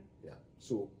 Yeah.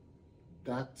 So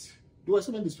that there were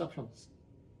so many distractions.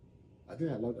 I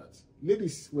didn't allow that.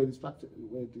 Ladies were distracted,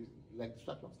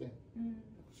 distractions then.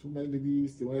 So many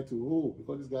ladies, they wanted to,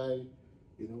 because this guy,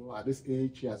 you know, at this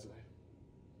age, he has.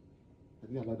 I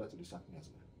didn't allow that to distract me as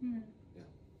well. Yeah.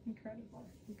 Incredible.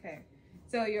 Okay.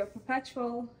 So you're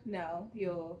perpetual now,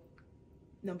 you're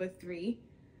number 3,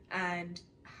 and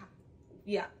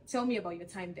yeah, tell me about your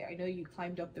time there. I know you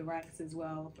climbed up the ranks as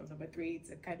well from number 3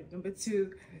 to kind of number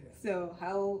 2. Yeah. So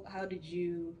how did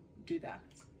you do that?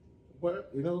 Well,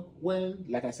 you know, when,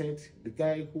 like I said, the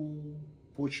guy who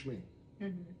poached me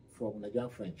from Nigerian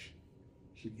French,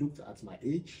 he looked at my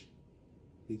age,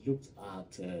 he looked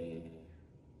at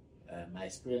my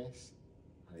experience,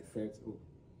 and he felt, oh,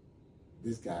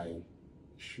 this guy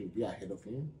should be ahead of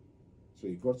him. So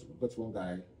he got one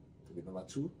guy to be number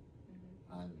 2,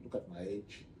 and look at my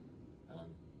age.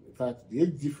 In fact, the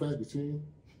age difference between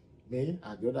me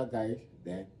and the other guy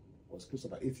then was close to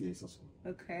about 8 years or so.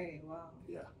 Okay, wow.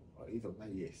 Yeah, or 8 or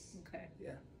 9 years. Okay.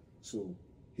 Yeah. So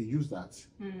he used that.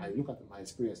 I look at my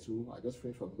experience too. I just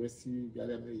finished from university the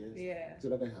other many years. Yeah. So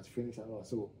that guy has finished and all.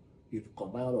 So he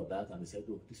combined all of that and he said,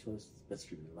 oh, this was best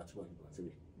to be number 2 and number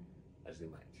 3. I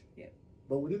didn't mind. Yeah.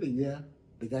 But within a year,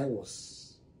 the guy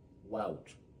was wowed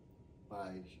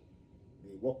by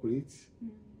the work rate,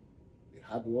 the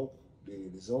hard work, the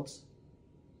results.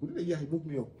 Within a year, he moved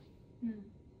me up.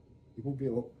 He moved me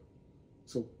up.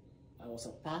 So I was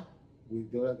at par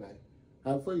with the other guy.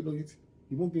 And before you know it,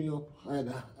 he moved me up and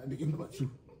I became number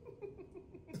 2.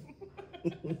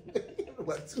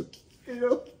 Number 2, you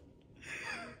know?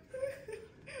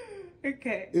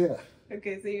 Okay. Yeah.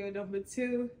 Okay, so you're number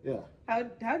 2. Yeah. How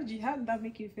did that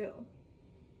make you feel?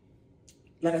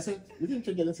 Like I said, you didn't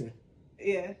change anything.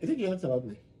 Yeah. You didn't change anything about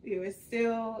me. You were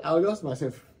still I was just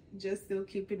myself. just still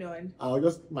keeping on. I was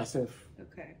just myself.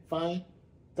 Okay. Fine.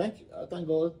 Thank you. Thank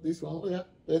God. This one. Oh yeah.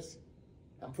 Yes.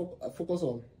 I focus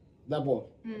on that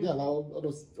ball. Yeah. Allow all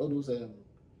those little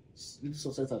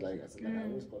success like I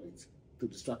always call it, to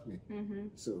distract me.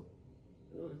 So.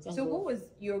 So what was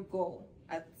your goal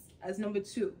as number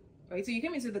 2? Right. So you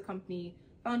came into the company,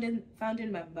 founding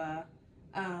member.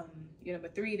 You're number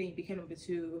 3. Then you became number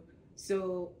 2.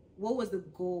 So what was the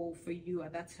goal for you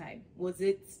at that time? Was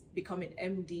it becoming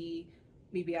MD?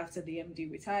 Maybe after the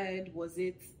MD retired, was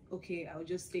it okay? I'll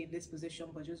just stay in this position,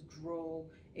 but just grow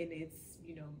in its,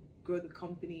 grow the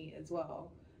company as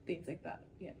well, things like that.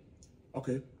 Yeah.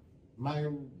 Okay, my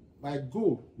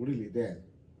goal really then,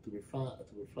 to be frank,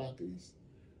 is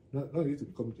not really to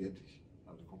become the MD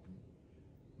of the company.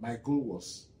 My goal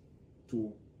was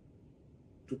to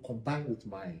combine with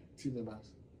my team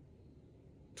members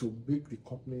to make the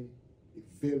company a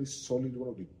very solid, one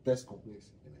of the best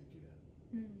companies in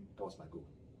Nigeria. That was my goal.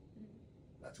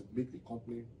 That to make the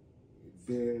company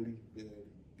a very, very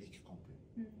big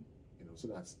company. So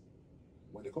that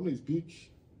when the company is big,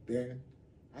 then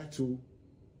I too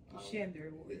share in the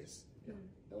reward. Yes. Yeah.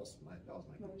 That was my goal.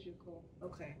 That was your goal.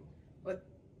 Okay. But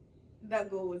that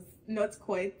goal was not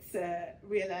quite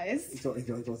realized. It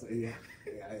was yeah.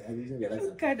 I didn't realize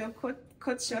that. Kind of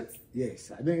cut short.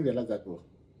 Yes, I didn't realize that goal.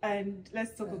 And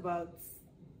let's talk about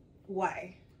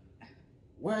why.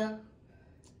 Well,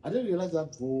 I didn't realize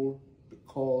that goal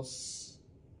because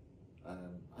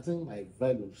I think my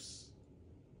values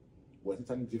were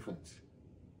totally different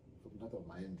from that of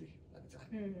my MD at the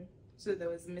time. So there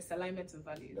was misalignment of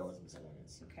values. There was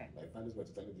misalignment. Okay. My values were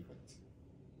totally different.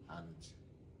 And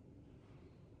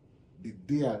the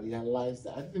day I realized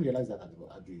that, I didn't realize that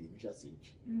at the initial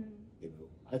stage.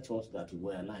 I thought that we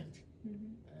were aligned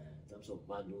in terms of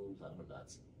values and all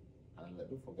that. And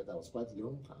don't forget, I was quite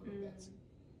young and all that.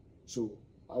 So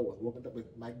I was working that,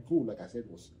 but my goal, like I said,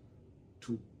 was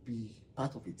to be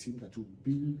part of a team that will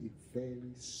build a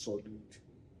very solid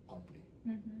company.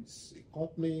 It's a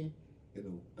company, that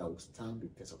will stand the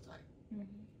test of time.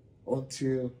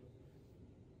 Until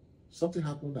something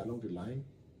happened along the line,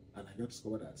 and I got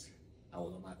discovered that I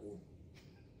was on my own.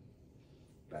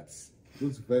 That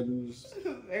those values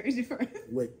very different.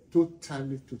 Were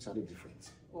totally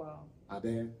different. Wow. And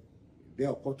then they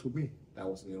occurred to me that I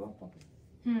was in the wrong company.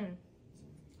 And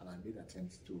I made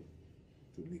attempts to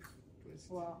leave.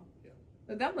 Wow. Yeah.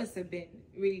 But that must have been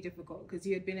really difficult because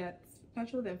you had been at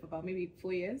Perpetual then for about maybe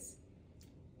 4 years.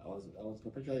 I was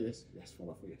Perpetual, yes, for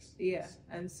about 4 years. Yeah. Yes.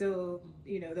 And so,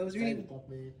 there was really the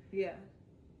company. Yeah.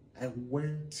 I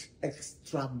went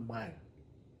extra mile,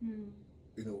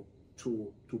 to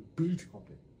build the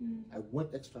company. I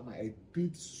went extra mile. I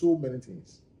did so many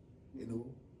things,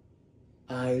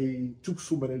 I took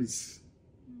so many risks.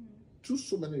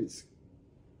 Just in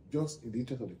the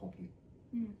interest of the company.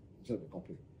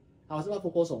 I was never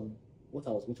focused on what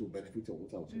I was going to benefit or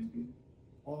what I was going to gain.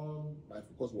 All my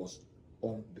focus was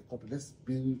on the company. Let's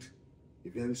build a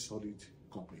very solid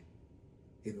company.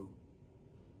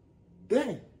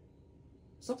 Then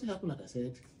something happened, like I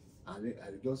said, and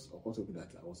it just occurred to me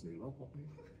that I was in the wrong company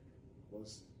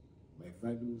because my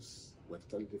values were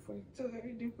totally different. So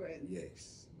very different.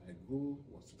 Yes, my goal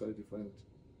was totally different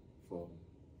from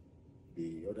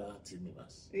the other team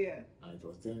members. Yeah. And it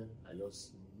was then I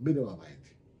just made up my mind.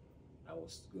 I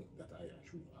was good that I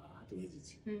had to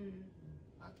exit.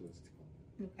 I had to exit the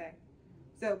company. Okay.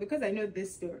 So because I know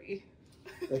this story,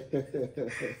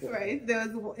 right?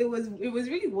 It was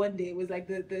really one day. It was like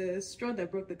the straw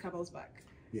that broke the camel's back.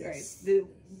 Yes. Right. The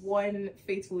one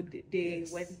fateful day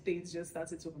when things just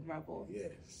started to unravel.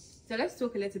 Yes. So let's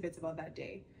talk a little bit about that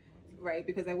day, right?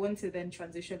 Because I want to then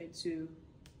transition into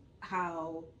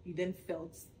how you then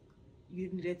felt you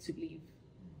needed to leave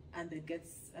and then get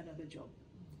another job.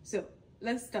 So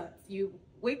let's start. You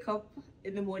wake up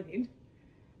in the morning,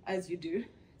 as you do.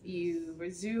 You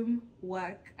resume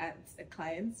work at a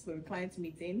client for a client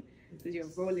meeting. So your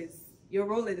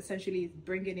role is essentially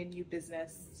bringing in new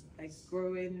business, like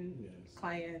growing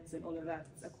clients and all of that,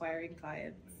 acquiring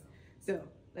clients. So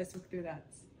let's look through that.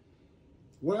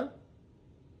 Well,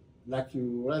 like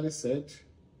you already said,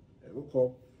 I woke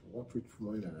up one fateful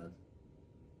morning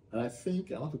and I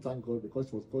think I want to thank God because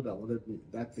it was God that wanted me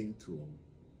that thing to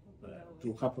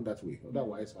happen that way.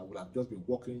 Otherwise, I would have just been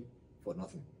working for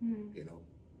nothing. You know,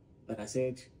 like I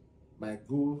said, my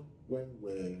goal when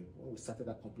we started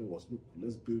that company was, look,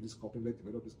 let's build this company, let's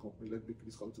develop this company, let's make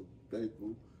this company to very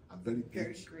good and very big.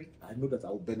 Very great. I know that I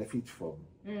will benefit from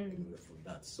from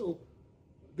that. So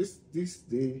this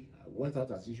day I went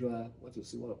out as usual, went to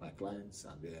see one of my clients,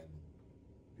 and then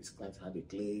this client had a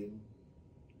claim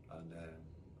and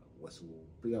was to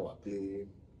pay our claim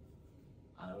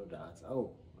and all that.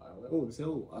 They said,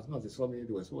 as soon as they saw me,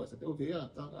 they were so I said, okay, yeah,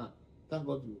 thank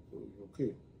God you're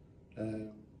okay.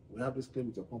 We have this claim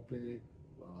with your company,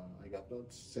 you have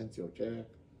not sent your check.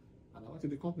 And I went to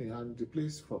the company, and the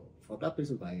place for that place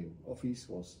with my office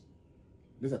was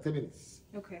less than 10 minutes.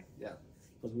 Okay. Yeah,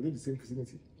 because we live in the same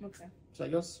vicinity. Okay. So I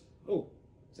just,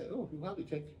 said, you have the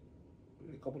check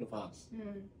in a couple of hours.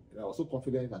 And I was so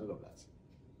confident and all of that.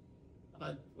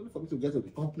 And only for me to get to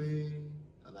the company,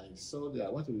 and I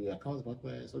went to the account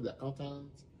department, saw the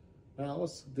accountant, and I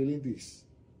was dealing this.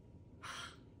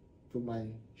 To my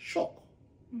shock,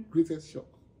 greatest shock.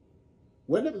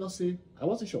 Well, let me not say, I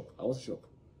wasn't shocked.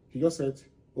 He just said,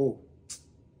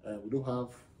 we don't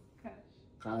have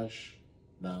cash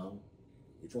now.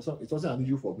 It wasn't an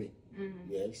issue for me.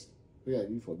 Yes, an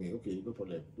issue for me. Okay, no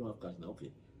problem. You don't have cash now.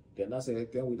 Okay. Then I said,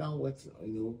 then we now went,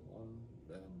 on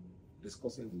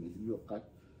discussing the issue of cash.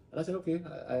 And I said, okay,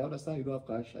 I understand you don't have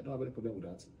cash. I don't have any problem with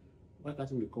that. Why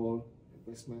can't you recall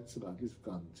investment so that at least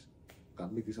you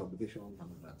can make this obligation and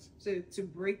all that? So to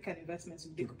break an investment,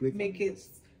 to make it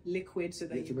liquid so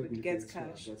that you could get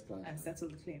cash and settle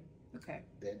the claim. Okay.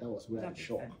 Then that was where the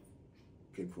shock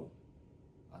came from.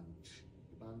 And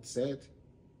the man said,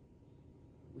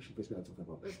 which investment are you talking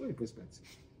about? There's no investment.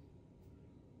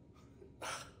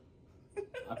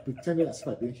 I pretended as if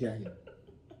I didn't hear him.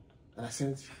 And I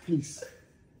said, please,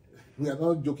 we are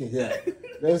not joking here.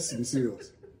 Let's be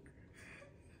serious.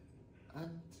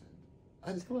 And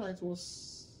I discovered that it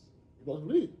was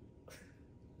real.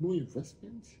 No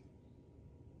investment.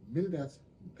 Meaning that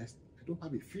I don't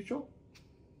have a future.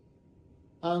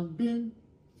 And being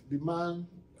the man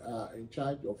in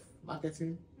charge of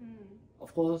marketing,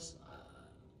 of course,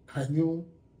 I knew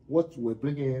what we were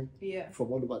bringing in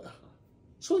from all over the house.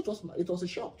 So it was a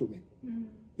shock to me.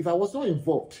 If I was not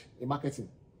involved in marketing,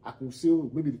 I could still,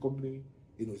 maybe the company,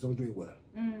 is not doing well.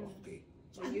 Okay.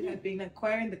 So you had been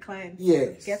acquiring the clients,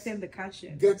 getting the cash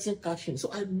in. Getting cash in.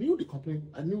 So I knew the company,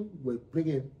 I knew we were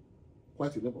bringing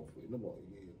quite a lot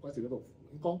of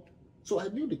income. So I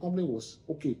knew the company was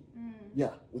okay,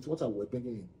 with what I was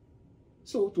bringing in.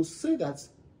 So to say that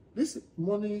these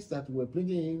monies that we were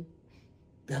bringing in,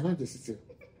 they are not existing.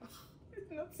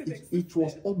 It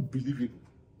was unbelievable.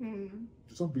 It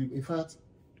was unbelievable. In fact,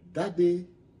 that day,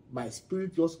 my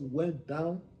spirit just went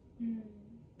down.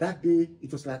 That day,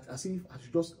 it was like as if I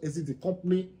should just exit the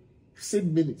company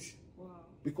same minute. Wow.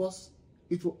 Because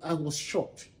I was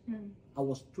shocked. I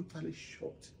was totally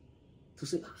shocked to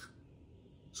say,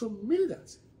 so meaning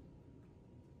that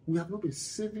we have not been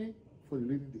saving for the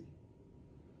rainy day.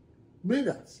 Meaning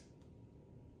that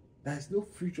there is no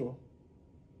future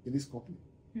in this company.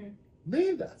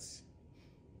 Meaning that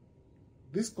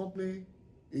this company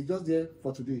is just there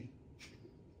for today.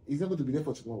 It's not going to be there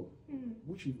for tomorrow,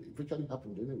 which eventually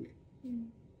happened anyway.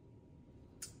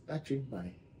 That changed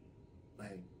my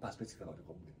perspective about the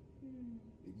company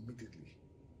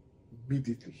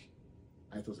immediately.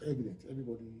 And it was evident.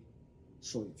 Everybody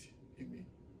saw it in me,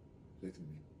 and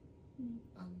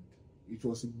it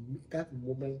was in that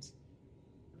moment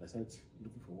that I started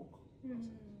looking for work.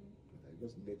 I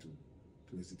just needed to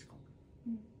exit the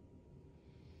company.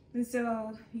 And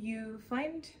so you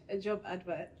find a job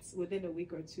advert within a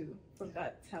week or two from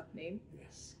that happening.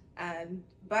 Yes. And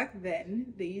back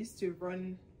then, they used to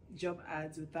run job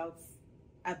ads without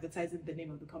advertising the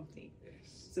name of the company.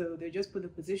 Yes. So they just put the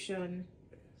position,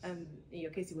 and in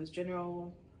your case, it was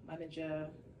general manager,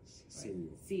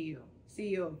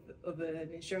 CEO of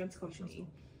an insurance company.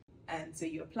 And so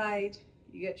you applied,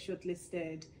 you get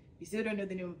shortlisted, you still don't know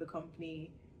the name of the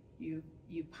company, you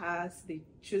pass, they've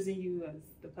chosen you as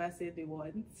the person they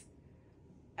want,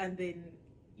 and then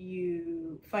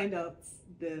you find out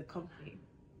the company.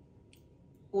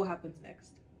 What happens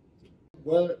next?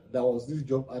 Well, there was this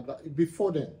job advert.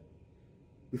 Before then,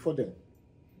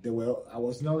 I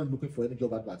was not looking for any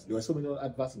job adverts. There were so many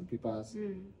adverts in papers,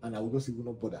 and I would just even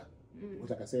not bother. But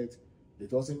like I said,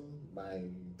 it wasn't my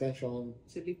intention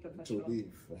to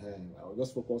leave. I was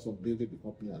just focused on building the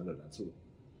company and all that. So,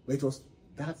 but it was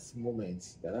that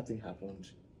moment that thing happened.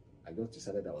 I just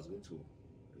decided I was going to,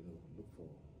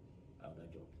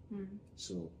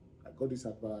 So I got this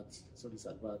advert, saw this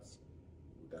advert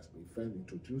that my friend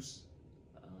introduced,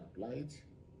 and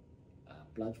I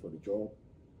applied for the job,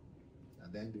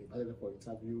 and then they invited me for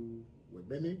interview with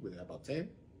many, with about 10.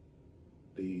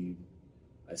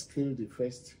 I scaled the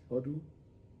first hurdle,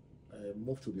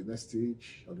 moved to the next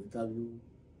stage of the interview.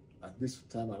 At this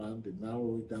time around, they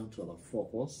narrowed it down to about 4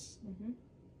 of us.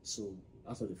 So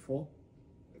out of the 4,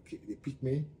 they picked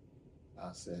me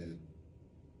as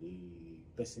the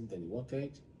person that they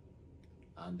wanted,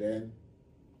 and then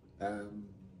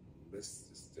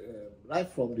right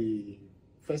from the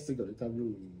first stage of the interview,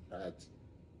 we had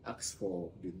asked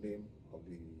for the name of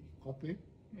the company.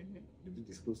 They didn't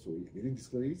disclose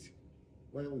it.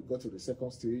 When we got to the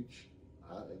second stage,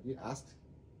 they asked,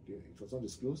 it was not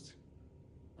disclosed.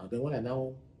 And then when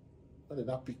they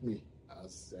now picked me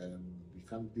as the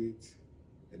candidate,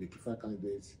 the preferred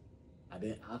candidate, and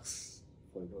then asked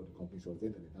for the name of the company, so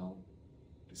then they now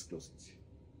disclosed it.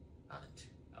 And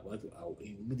I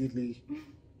immediately,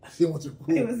 I didn't want to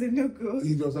go. It was a no-go.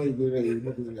 It was not a good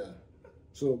idea.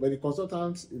 So, but the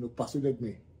consultant, persuaded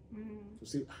me to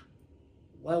say,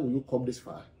 why will you come this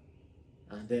far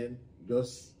and then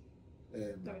just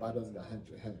abandon the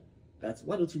hand? That's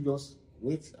why don't you just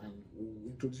wait and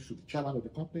we'll introduce you to the chairman of the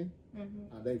company, and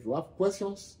then if you have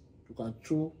questions, you can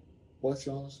throw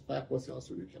questions, 5 questions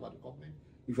to the chairman of the company.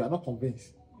 If you are not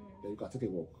convinced, then you can take a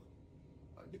walk.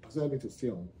 They persuaded me to stay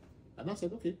on, and I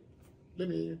said, okay, let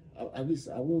me, at least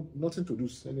I want nothing to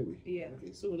lose anyway. Yeah.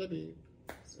 Okay, so let me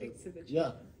speak to the chairman.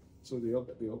 Yeah. So they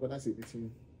organized a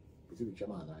meeting between the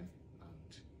chairman and I,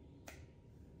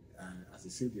 and as I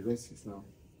said, the rest is now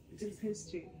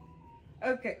history.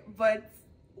 Okay, but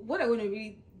what I want to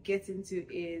really get into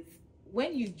is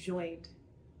when you joined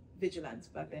Vigilance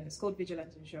back then, it's called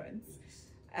Vigilance Insurance.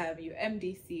 You're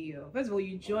MD CEO. First of all,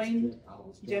 you joined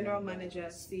General Manager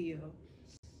CEO.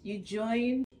 You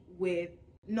joined with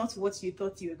not what you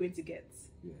thought you were going to get.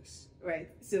 Yes. Right.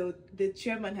 So the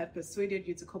chairman had persuaded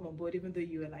you to come on board, even though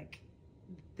you were like,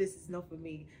 this is not for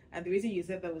me. And the reason you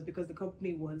said that was because the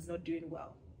company was not doing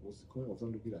well. The company was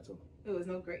not liquid at all. It was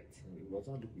not great. It was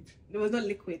not liquid. It was not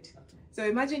liquid. So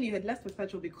imagine you had left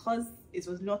Perpetual because it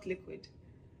was not liquid.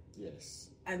 Yes.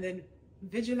 And then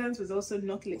Vigilance was also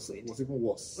not liquid. Was even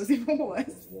worse. Was even worse.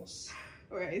 It was worse.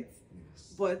 Right.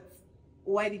 Yes. But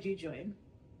why did you join?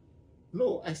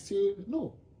 No,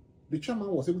 the chairman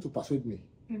was able to persuade me.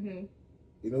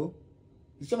 The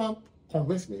chairman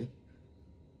convinced me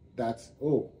that,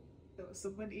 there was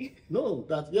somebody. No,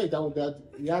 that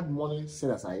he had money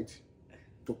set aside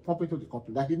to pump into the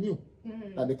company, that he knew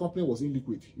that the company was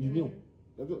illiquid. He knew.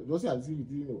 It wasn't as if he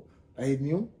didn't know. He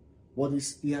knew, but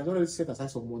he had already set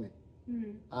aside some money.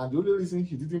 And the only reason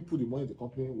he didn't put the money in the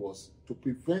company was to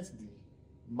prevent the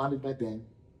management then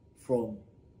from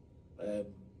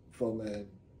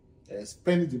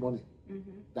spending the money.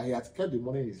 That he had kept the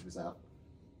money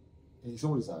in his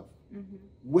own reserve,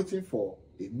 waiting for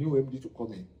a new MD to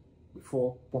come in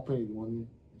before pumping the money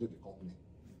into the company.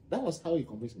 That was how he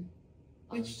convinced me.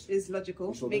 Which is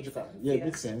logical. Makes sense. Yeah, it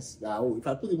makes sense. That if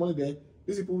I put the money there,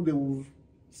 these people, they will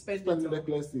spend it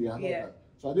recklessly and all that.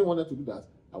 So I didn't want them to do that.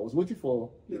 I was waiting for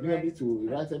the new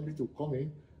MD to come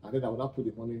in, and then I would not put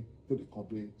the money to the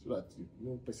company so that the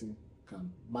new person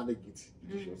can manage it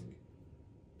judiciously.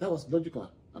 That was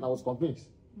logical, and I was convinced.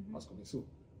 So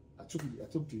I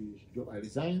took the job. I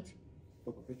resigned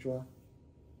for Perpetual.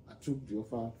 I took the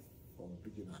offer from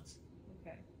Vigilance.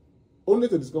 Okay. Only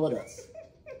to discover that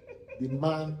the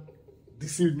man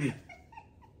deceived me.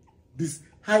 This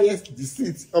highest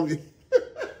deceit of it.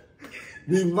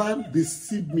 The man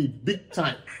deceived me big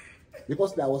time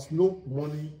because there was no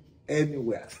money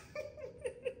anywhere.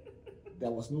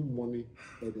 There was no money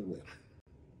anywhere.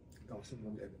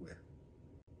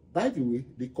 By the way,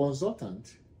 the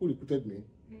consultant who recruited me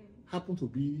happened to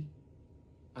be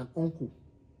an uncle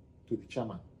to the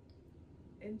chairman.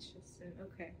 Interesting.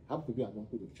 Okay. Happened to be an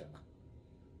uncle to the chairman.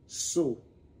 So,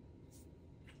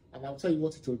 and I'll tell you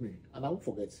what he told me, and I won't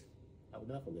forget. I will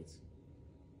never forget.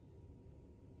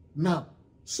 Now,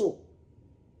 so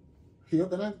he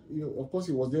organized. Of course,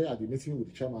 he was there at the meeting with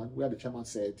the chairman, where the chairman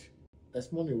said,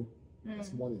 "There's money.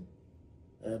 There's money."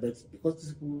 But because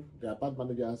these people, they are bad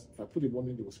managers, if I put the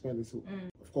money, they will spend it. So,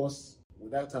 of course,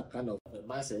 without that kind of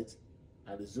mindset,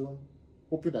 I resumed,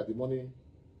 hoping that the money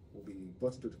will be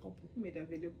brought into the company. Made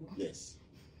available. Yes.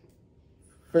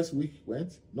 First week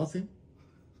went, nothing.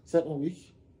 Second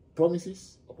week,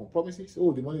 promises upon promises.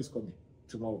 Oh, the money is coming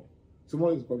tomorrow.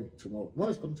 Tomorrow is coming tomorrow.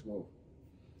 Money is coming tomorrow.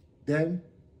 Then,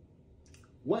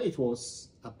 when it was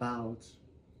about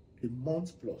a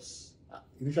month plus,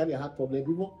 initially I had problem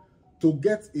even to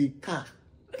get a car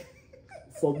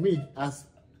for me as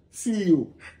CEO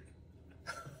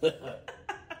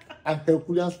and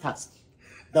Herculean task.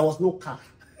 There was no car.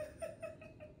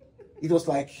 It was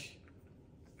like,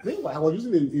 meanwhile, I was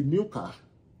using a new car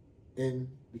in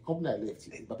the company I left,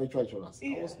 in Perpetual Insurance.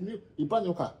 Yeah. I was new, a brand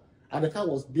new car. And the car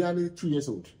was barely 2 years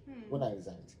old when I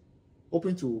resigned.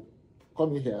 Hoping to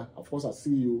come in here, of course, as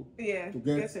CEO, to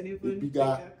get a bigger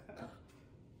car.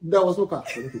 There was no car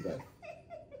for me to drive.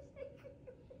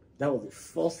 That was the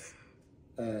first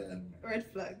red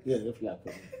flag. Yeah, red flag.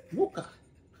 No car.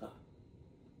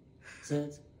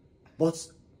 Said, but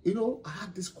you know, I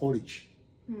had this courage.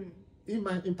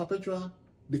 In Perpetual,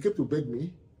 they came to beg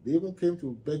me. They even came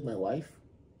to beg my wife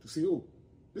to say, "Oh,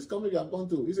 this company you have gone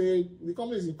to, the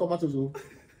company is in comatose,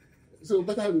 so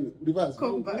better reverse.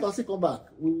 You can still come back.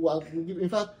 In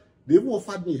fact, they even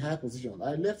offered me a higher position.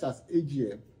 I left as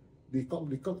AGM. They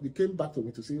came back to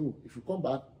me to say, "Oh, if you come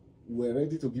back, we're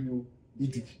ready to give you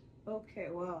ED." Okay,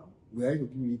 wow. We're ready to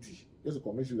give you ED. Just to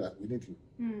convince you that we need you.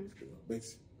 But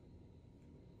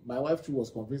my wife too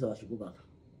was convinced that I should go back.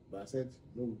 But I said,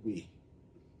 no way.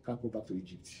 Can't go back to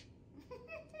Egypt.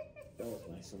 That was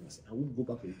my son. I won't go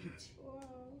back to Egypt. Wow.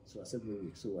 So I said, no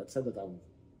way. So I decided that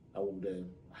I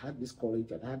had this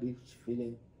courage and had this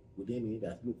feeling within me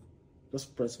that, look,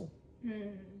 just press on.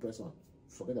 Press on.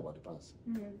 Forget about the past.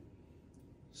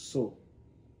 So,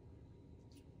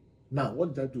 now,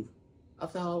 what did I do?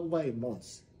 After over a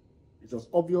month, it was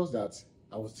obvious that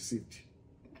I was deceived.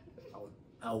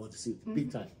 I was deceived,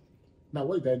 big time. Now,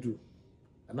 what did I do?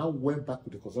 I now went back to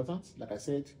the consultant. Like I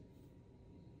said,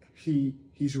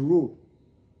 his role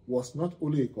was not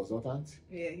only a consultant.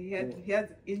 Yeah, he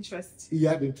had interest. He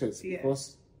had interest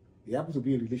because he happened to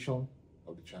be a relation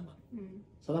of the chairman.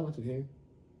 So I went to him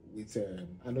with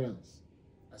annoyance.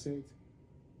 I said,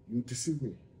 "You deceived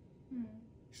me.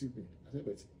 Deceived me." I said,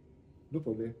 "But no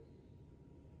problem.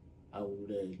 I will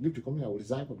leave the company. I will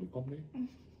resign from the company."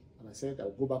 And I said, "I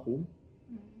will go back home."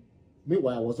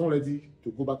 Meanwhile, I was not ready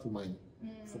to go back to my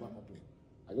former company.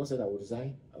 I just said I will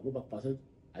resign. I'll go back. I said,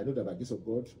 I know that by the grace of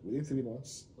God, within 3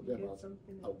 months,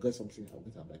 I'll get something. I'll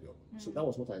get another job. So that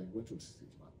was what I went to the state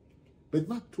man. But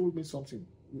man told me something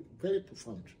very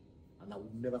profound, and I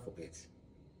will never forget.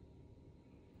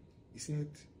 He said,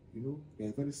 "You know, you're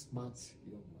a very smart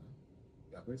young man.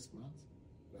 You are very smart.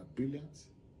 You are brilliant.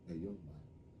 You're a young man."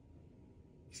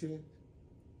 He said,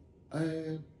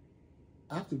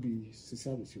 "I have to be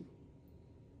sincere with you.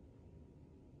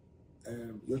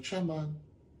 Your chairman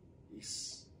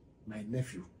is my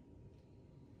nephew.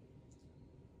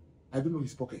 I don't know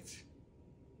his pocket.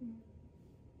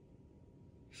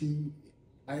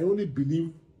 I only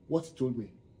believe what he told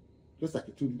me. Just like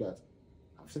he told you that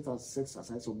I've set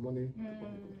aside some money.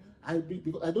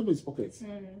 Because I don't know his pocket. So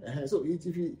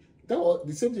that was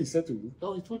the same thing he said to you. That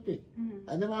was he told me.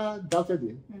 I never doubted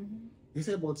him. He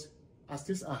said, but as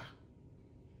things are,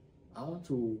 I want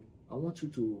you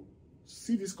to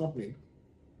see this company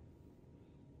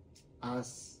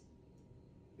as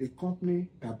a company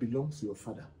that belongs to your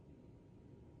father.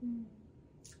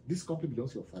 This company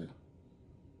belongs to your father.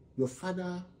 Your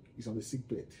father is on the sick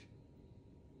bed.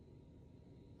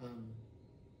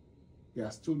 He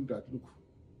has told you that, look,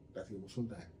 that he will soon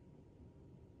die.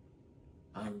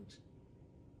 And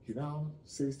he now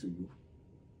says to you,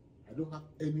 I don't have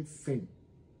anything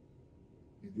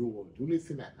in your world. The only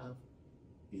thing I have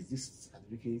is this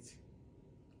certificate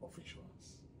of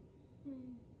insurance.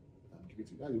 I'm giving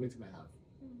to you. That's the only thing I have.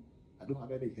 I don't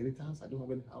have any inheritance. I don't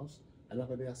have any house. I don't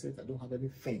have any assets. I don't have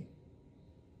anything.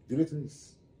 The only thing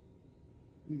is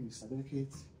this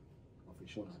certificate of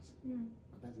insurance. And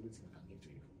that's the only thing I can give to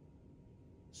you.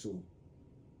 So,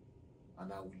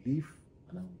 and I will leave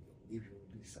and I will give you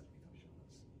this certificate of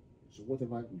insurance. So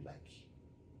whatever you like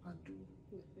and do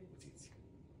with it.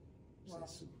 Wow.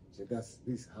 So this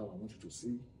is how I want you to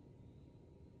see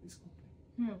this company.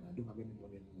 I don't have any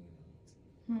money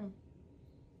anymore.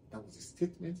 That was a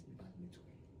statement the man made to me.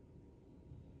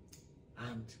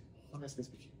 And honestly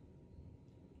speaking,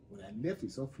 when I left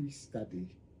his office that day,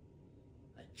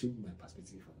 I changed my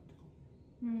perspective on the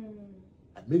company.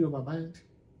 I made up my mind.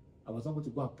 I was not going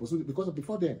to go and pursue it because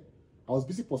before then, I was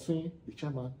busy pursuing the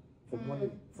chairman for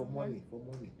money.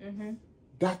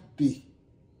 That day,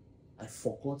 I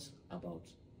forgot about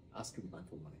asking the man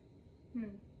for money.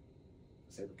 I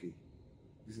said, okay,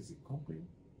 this is a company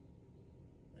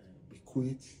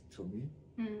bequeathed to me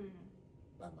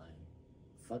by my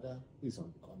father, who is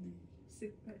on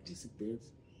the sick bed,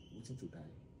 waiting to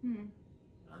die.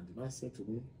 And the man said to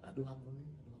me, I don't have money,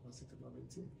 I don't have asset, I don't have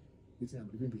anything. The thing I'm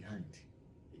leaving behind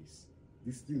is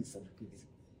this certificate.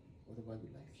 Whatever you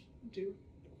like, do.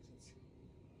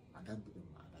 And that made a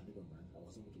man. I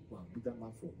was able to go and beat that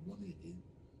man for money again.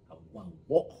 I will go and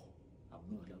walk. I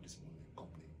will not allow this money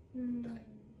company to die.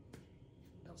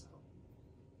 That was how.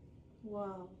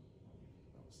 Wow.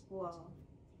 That was, Wow.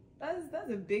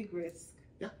 That's a big risk.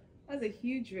 Yeah. That's a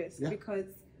huge risk because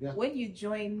Yeah. when you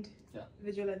joined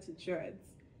Vigilant Insurance,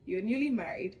 you were newly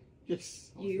married.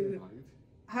 Yes. You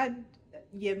had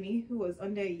Yemi, who was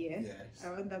under a year Yes.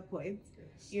 around that point.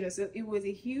 Yes. You know, so it was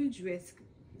a huge risk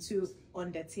to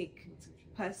undertake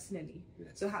personally.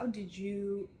 Yes. So how did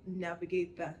you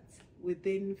navigate that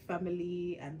within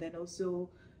family, and then also,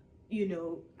 you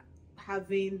know,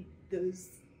 having those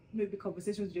maybe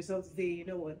conversations with yourself to say, you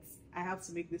know what, I have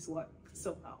to make this work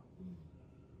somehow?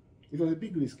 It was a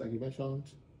big risk, like you mentioned.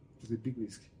 It was a big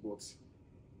risk, but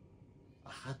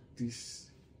I had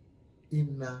this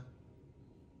inner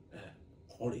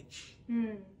courage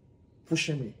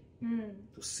pushing me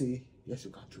to say, yes,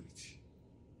 you can do it.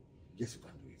 Yes, you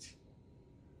can do it.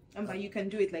 And by you can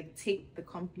do it, like take the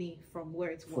company from where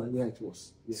it was. From where it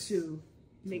was, yes. To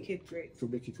make it great. To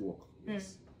make it work,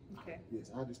 yes. Okay.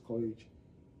 Yes, I had this courage.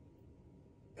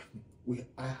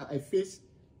 I faced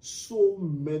so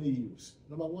many issues.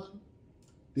 Number one,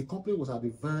 the company was at the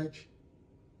verge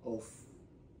of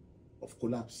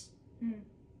collapse.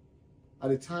 At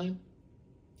the time,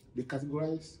 they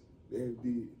categorized the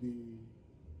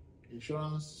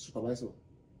insurance supervisor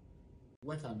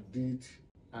went and did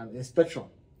an inspection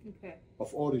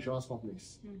of all the insurance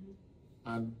companies,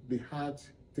 and they had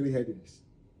 3 headings: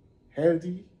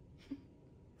 healthy,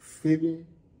 failing,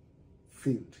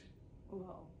 failed.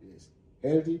 Wow. Yes,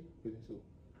 healthy, failing, so.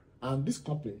 And this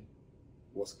company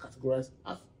was categorized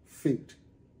as failed.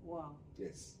 Wow.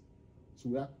 Yes. So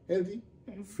we are healthy,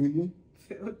 failing,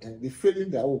 Failed. and the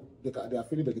failing, they are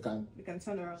failing, but they can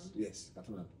turn around. Yes, can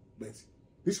turn around. But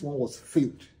this one was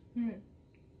failed.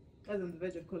 That's on the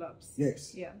verge of collapse.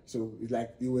 Yes. Yeah. So it's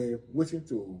like they were waiting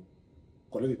to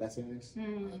collect the license,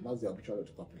 and that was the obituary of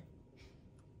the company.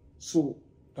 So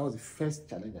that was the first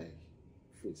challenge I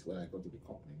faced when I got to the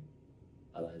company,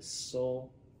 and I saw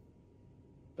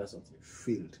that something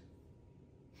failed.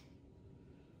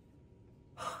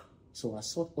 So I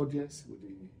sought audience with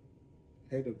the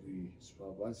head of the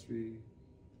supervisory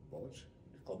board,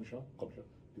 the commissioner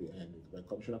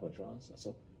for insurance.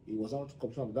 So it was not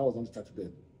commissioner, but that was not the title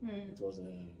then. It was I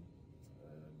think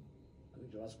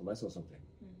insurance supervisor or something.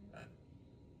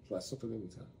 So I sought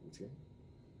audience with him,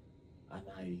 and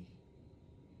I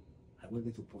went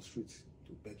there to prostrate,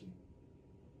 to beg him.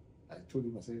 I told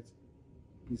him, I said,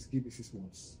 please give me 6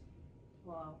 months.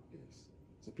 Wow. Yes.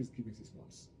 So please give me 6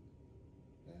 months.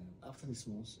 After 6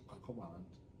 months, you can come around.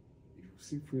 If you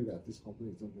see feel that this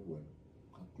company is not doing well,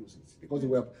 you can close it. Because they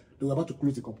were about to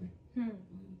close the company. Wow.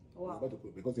 They were about to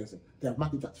close, because they have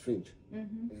marked it as failed.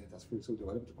 It has failed, so they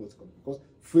were able to close the company. Because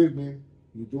failed means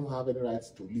you don't have any right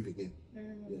to leave again.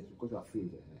 Yes, because you have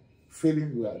failed.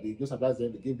 Failing, they just advised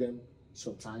them, they gave them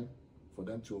some time for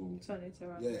them to turn it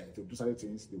around. Yeah, to do certain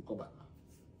things, they'll come back.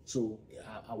 So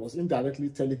I was indirectly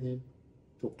telling him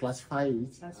to classify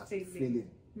it as failing.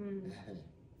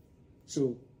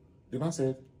 So the man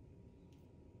said,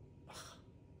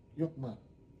 young man,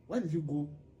 why did you go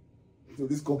to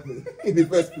this company in the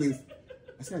first place?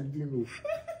 I said, I didn't know.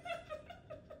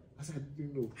 I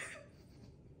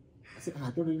said, I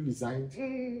had already resigned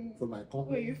from my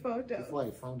company. When you found out. Before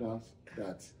I found out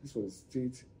that this was the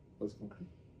state of the company.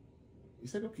 He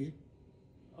said, okay,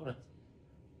 all right,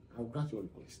 I'll grant your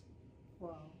request.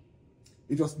 Wow.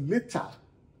 It was later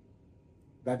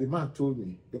that the man told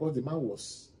me, because the man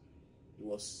was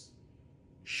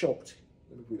shocked,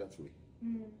 let me put it that way,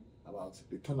 about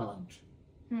the turnaround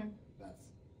that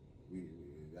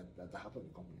happened in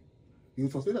the company.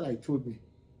 It was later that he told me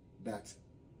that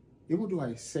even though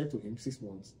I said to him 6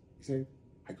 months, he said,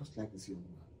 I just like this young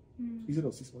man. Instead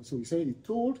of 6 months. So he said he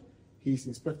told his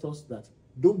inspectors that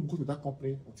don't go to that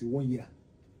company until 1 year.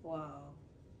 Wow.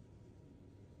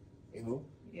 You know?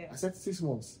 Yeah. I said 6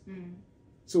 months.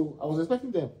 So I was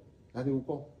expecting them that they would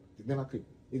come. They never came.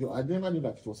 You know, I never knew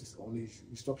that it was his only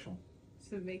instruction.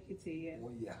 To make it a year.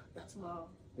 1 year. That's wow.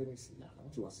 Let me see. I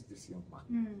want to assist this young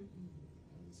man.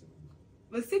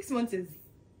 But 6 months is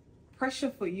pressure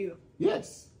for you.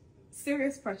 Yes.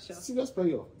 Serious pressure. Serious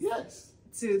pressure. Yes.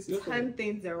 To turn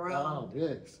things around.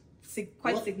 Yes.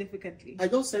 Quite significantly. I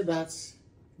just said that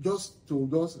just to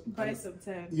buy some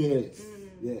time. Yes.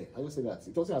 Yeah. I just said that.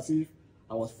 It wasn't as if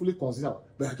I was fully considered,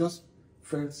 but I just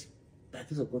felt that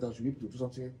this of God I should be able to do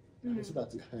something. So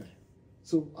that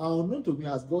so unknown to me,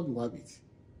 as God will have it,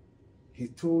 he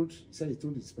said he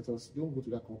told the inspectors, don't go to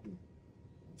that company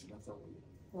until after 1 year.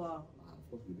 Wow. And of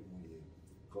course within 1 year,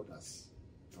 God has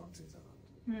turned things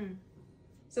around.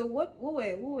 So what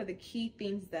were the key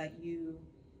things that you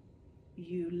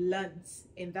learned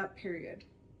in that period?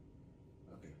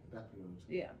 Okay, that period.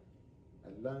 Yeah. I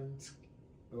learned,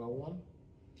 number one,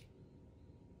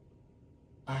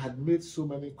 I had made so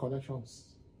many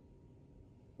connections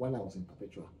while I was in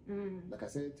Perpetua. Like I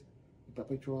said, in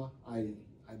Perpetua, I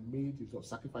made use of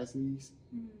sacrifices.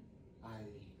 I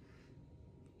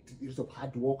did use of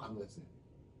hard work and everything.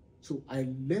 So I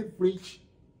leveraged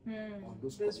on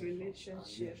those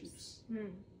relationships.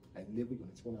 I leveraged on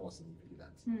it when I was in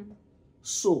Vigilance.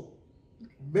 So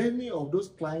many of those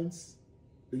clients,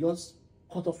 they just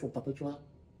cut off from Perpetua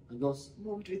and just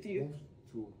moved with you.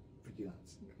 Moved to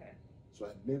Vigilance. Okay. So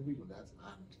I leveraged on that,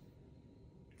 and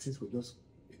things were just,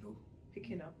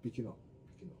 picking up.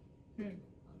 And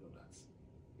all that,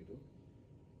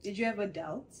 Did you ever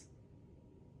doubt?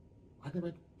 I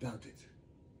never doubted.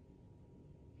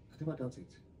 I never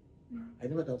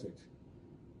doubted.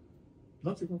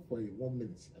 Not even for 1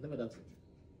 minute. I never doubted.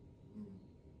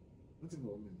 Not even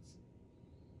 1 minute.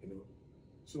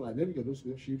 So I leveraged on those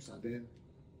relationships, and then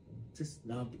things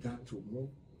now began to move.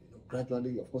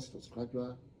 Gradually. Of course, it was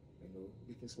gradual.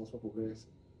 Making small progress,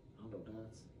 and all of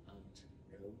that, and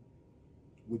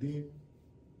within.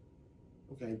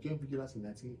 Okay, I joined Vigilance in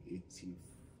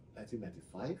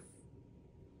 1995.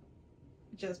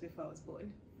 Just before I was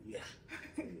born. Yeah.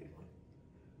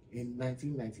 In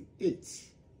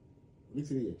 1998, only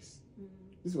 3 years.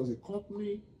 This was a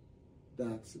company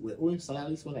that were owing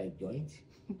salaries when I joined,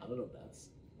 and all of that.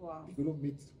 Wow. We couldn't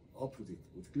meet up with it,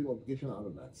 with clear obligation and all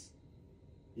of that.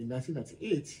 In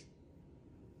 1998,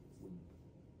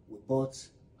 I bought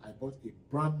a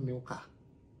brand new car.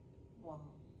 Wow.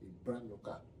 A brand new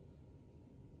car.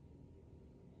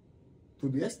 To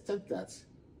the extent that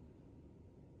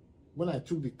when I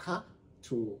took the car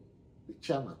to the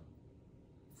chairman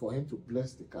for him to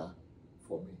bless the car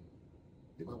for me,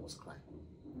 the man was crying.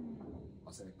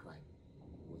 I started crying.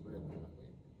 It was very emotional for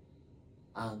him.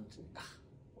 And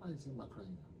why is the man crying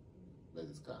now? Bless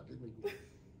this car, let me go.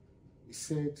 He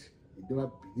said he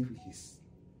never believed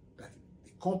that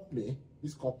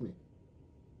this company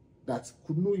that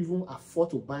could not even afford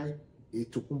to buy a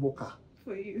Tokumbo car.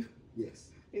 For you? Yes.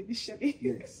 Initially?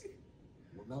 Yes.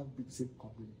 Will now be the same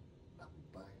company that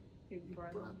will buy a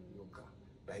brand new car.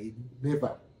 That he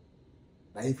never,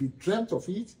 that if he dreamt of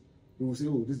it, he will say,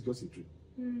 oh, this is just a dream.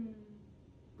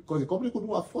 Because the company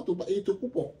couldn't afford to buy a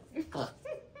Tokumbo car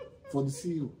for the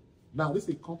CEO. Now, this is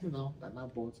a company now that now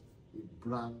bought a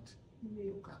brand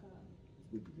new car.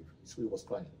 So he was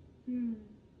crying.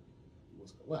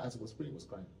 As he was praying, he was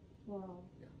crying. Wow.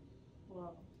 Yeah.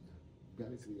 Wow. Yeah.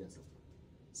 Barely 3 years after.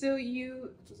 So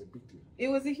it was a big deal. It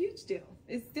was a huge deal.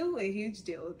 It's still a huge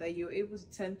deal that you're able to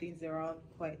turn things around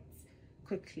quite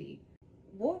quickly.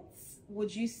 What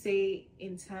would you say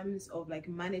in terms of like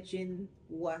managing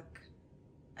work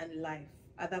and life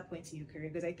at that point in your career?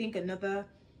 Because I think another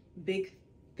big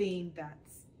thing that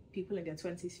people in their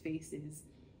 20s face is,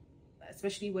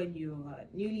 especially when you're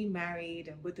newly married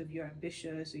and both of you are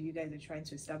ambitious, or you guys are trying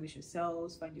to establish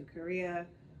yourselves, find your career,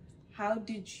 how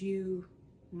did you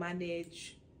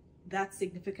manage that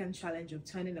significant challenge of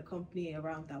turning a company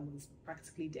around that was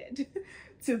practically dead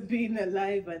to being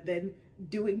alive and then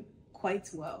doing quite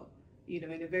well, in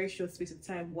a very short space of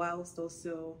time, whilst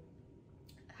also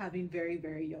having very,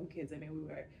 very young kids? I mean, we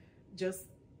were just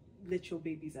literal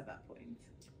babies at that point.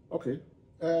 Okay.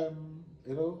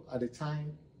 At the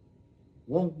time,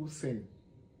 one good thing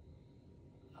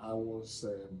I was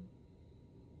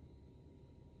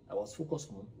focused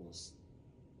on was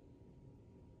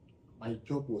my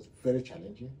job was very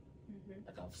challenging.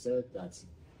 Like I've said, that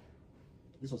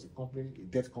this was a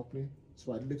debt company,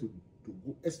 so I needed to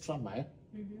go extra mile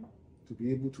to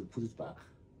be able to put it back.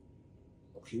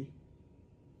 Okay.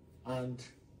 And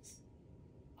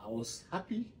I was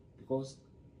happy because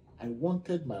I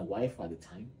wanted my wife at the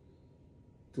time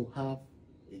to have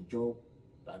a job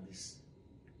that is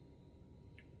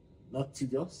not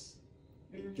tedious,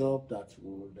 a job that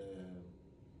would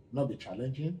not be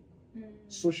challenging,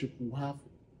 so she could have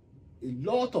a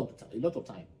lot of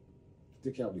time to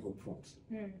take care of the home front,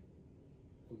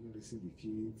 raising the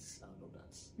kids and all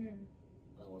that.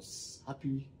 I was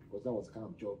happy because that was the kind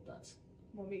of job that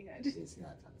Mommy had. Yes, he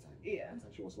had at the time. Yeah. At the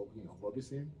time she was working on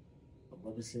Robinson.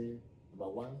 Number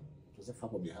one, it was a far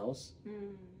from the house.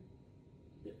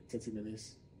 30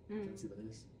 minutes. 30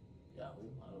 minutes. Yeah,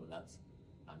 home and all that.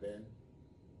 And then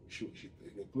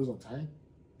they close on time.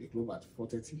 They close at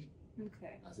 4:30.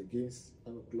 Okay. As against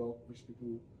 5 o'clock, which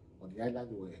people on the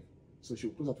island were. So she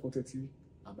would close at 4:30,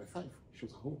 and by 5 she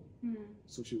was at home.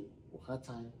 So she would have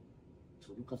time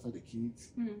to look after the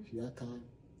kids. She had time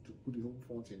to to put the home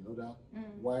front in order.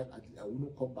 While I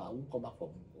wouldn't come back. I wouldn't come back from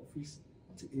office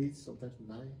until 8, sometimes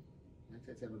 9,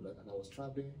 9:30 and all that. And I was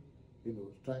traveling,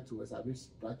 trying to establish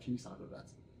branches and all that.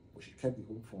 But she kept the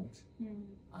home front,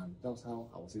 and that was how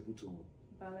I was able to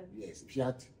balance. Yes,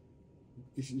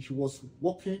 she was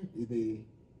working in a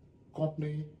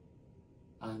company,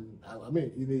 and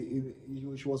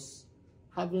she was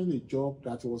having a job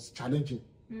that was challenging,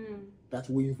 that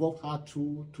will involve her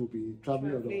to be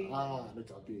traveling. That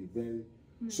will be very.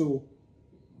 So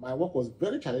my work was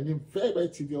very challenging, very, very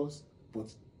tedious,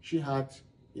 but she had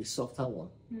a softer one,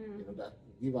 that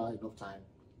give her enough time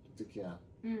to take care.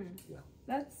 Yeah.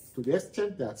 That's to the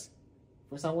extent that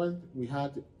first time when we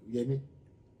had Yemi,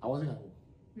 I wasn't at home.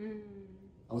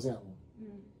 I wasn't at home.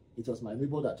 It was my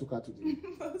neighbor that took her to the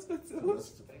hospital.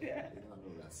 Yeah.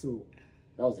 So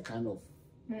that was the kind of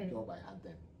job I had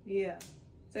then. Yeah.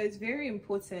 So it's very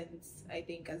important, I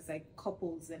think, as like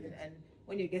couples and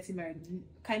when you're getting married,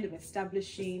 kind of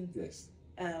establishing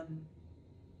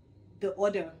the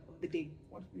order of the day.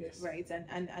 Right,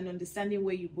 and understanding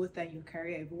where you both are in your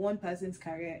career. If one person's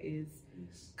career is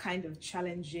kind of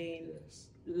challenging,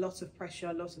 lots of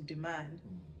pressure, lots of demand,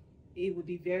 it would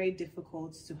be very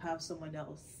difficult to have someone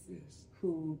else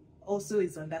who also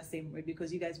is on that same way,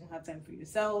 because you guys won't have time for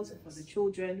yourselves, for the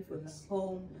children, for the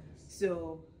home.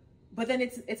 So, but then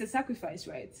it's a sacrifice,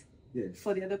 right?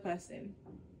 For the other person.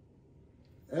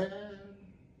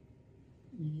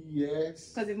 Yes.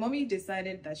 Because if mommy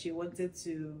decided that she wanted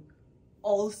to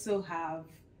also have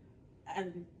a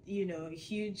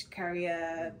huge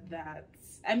career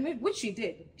which she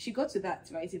did, she got to that,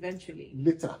 right, eventually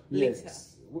later,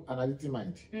 yes, and I didn't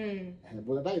mind.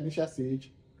 But at that initial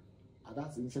stage,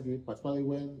 particularly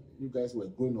when you guys were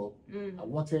growing up, I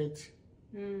wanted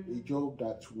a job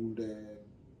that would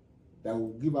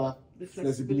give her the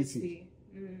flexibility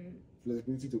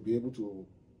to be able to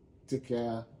take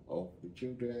care of the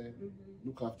children,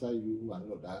 look after you and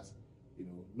all of that,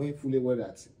 knowing fully well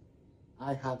that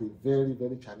I had a very,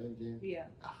 very challenging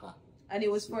and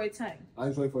it was for a time.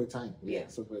 And for a time.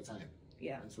 So for a time.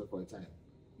 So for a time.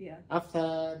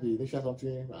 After the initial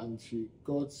something and she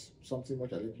got something more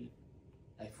challenging,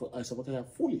 I supported her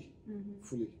fully.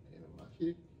 Fully.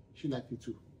 She liked it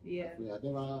too. I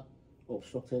never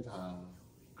obstructed her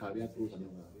career growth and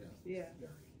all that. Yes.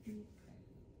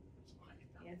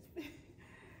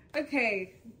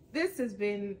 Okay, this has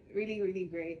been really, really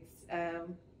great.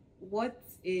 What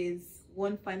is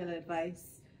one final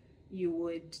advice you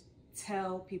would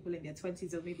tell people in their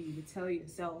 20s, or maybe you would tell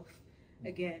yourself,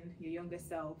 again, your younger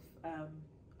self,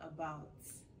 about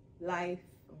life,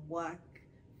 work,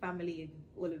 family, and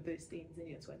all of those things in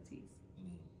your 20s?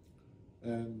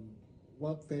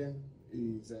 One thing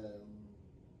is,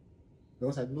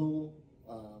 because I know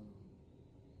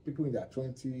people in their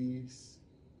 20s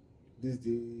these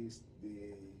days,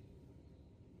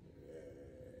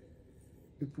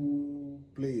 people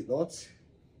play a lot.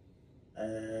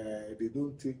 They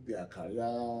don't take their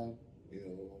career,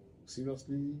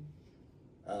 seriously.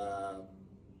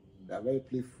 They're very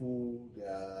playful. They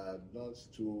are not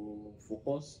too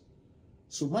focused.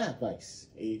 So my advice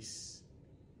is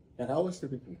that I always tell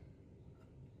people,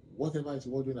 whatever is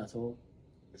worth doing at all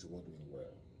is worth doing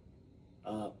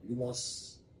well. You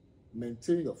must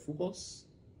maintain your focus.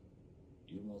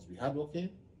 You must be hardworking.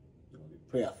 You must be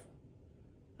prayerful.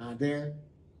 And then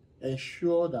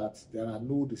ensure that there are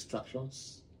no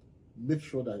distractions. Make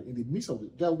sure that in the midst of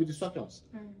there will be distractions.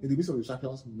 In the midst of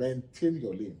distractions, maintain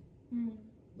your lane.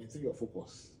 Maintain your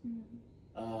focus.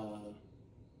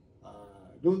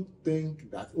 Don't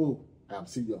think that, I am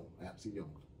still young. I am still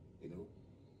young.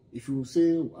 If you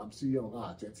say I'm still young,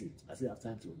 20, I still have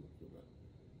time to.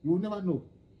 You will never know.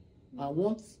 And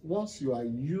once you are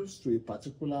used to a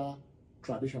particular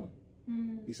tradition,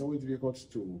 it's always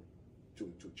difficult to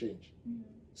change.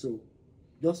 So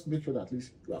just make sure that at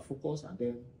least you are focused, and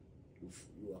then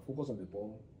you are focused on the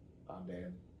ball, and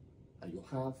then you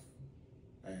have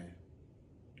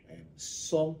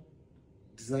some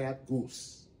desired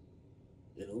goals.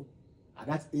 At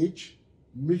that age,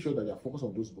 make sure that you are focused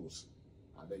on those goals,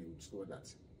 and then you discover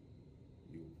that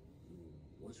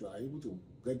once you are able to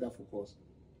get that focus,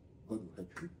 God will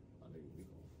help you, and then you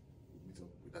meet up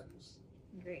with that goals.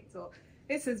 Great. So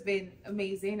this has been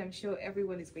amazing. I'm sure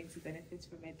everyone is going to benefit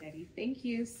from it, Daddy. Thank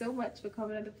you so much for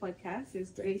coming on the podcast.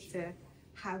 It's great to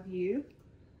have you,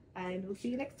 and we'll see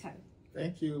you next time.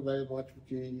 Thank you very much,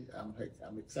 Vicky. I'm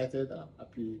excited and I'm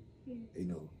happy,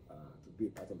 to be a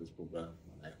part of this program.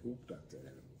 And I hope that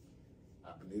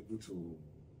I've been able to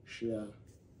share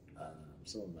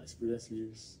some of my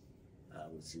experiences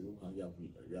with you, and you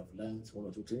have learned one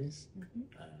or two things,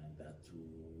 and that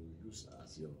will use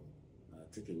as your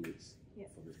takeaways Yeah.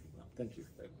 from this program. Thank you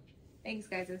very much. Thanks,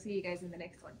 guys. I'll see you guys in the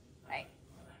next one. Bye.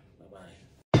 Bye bye.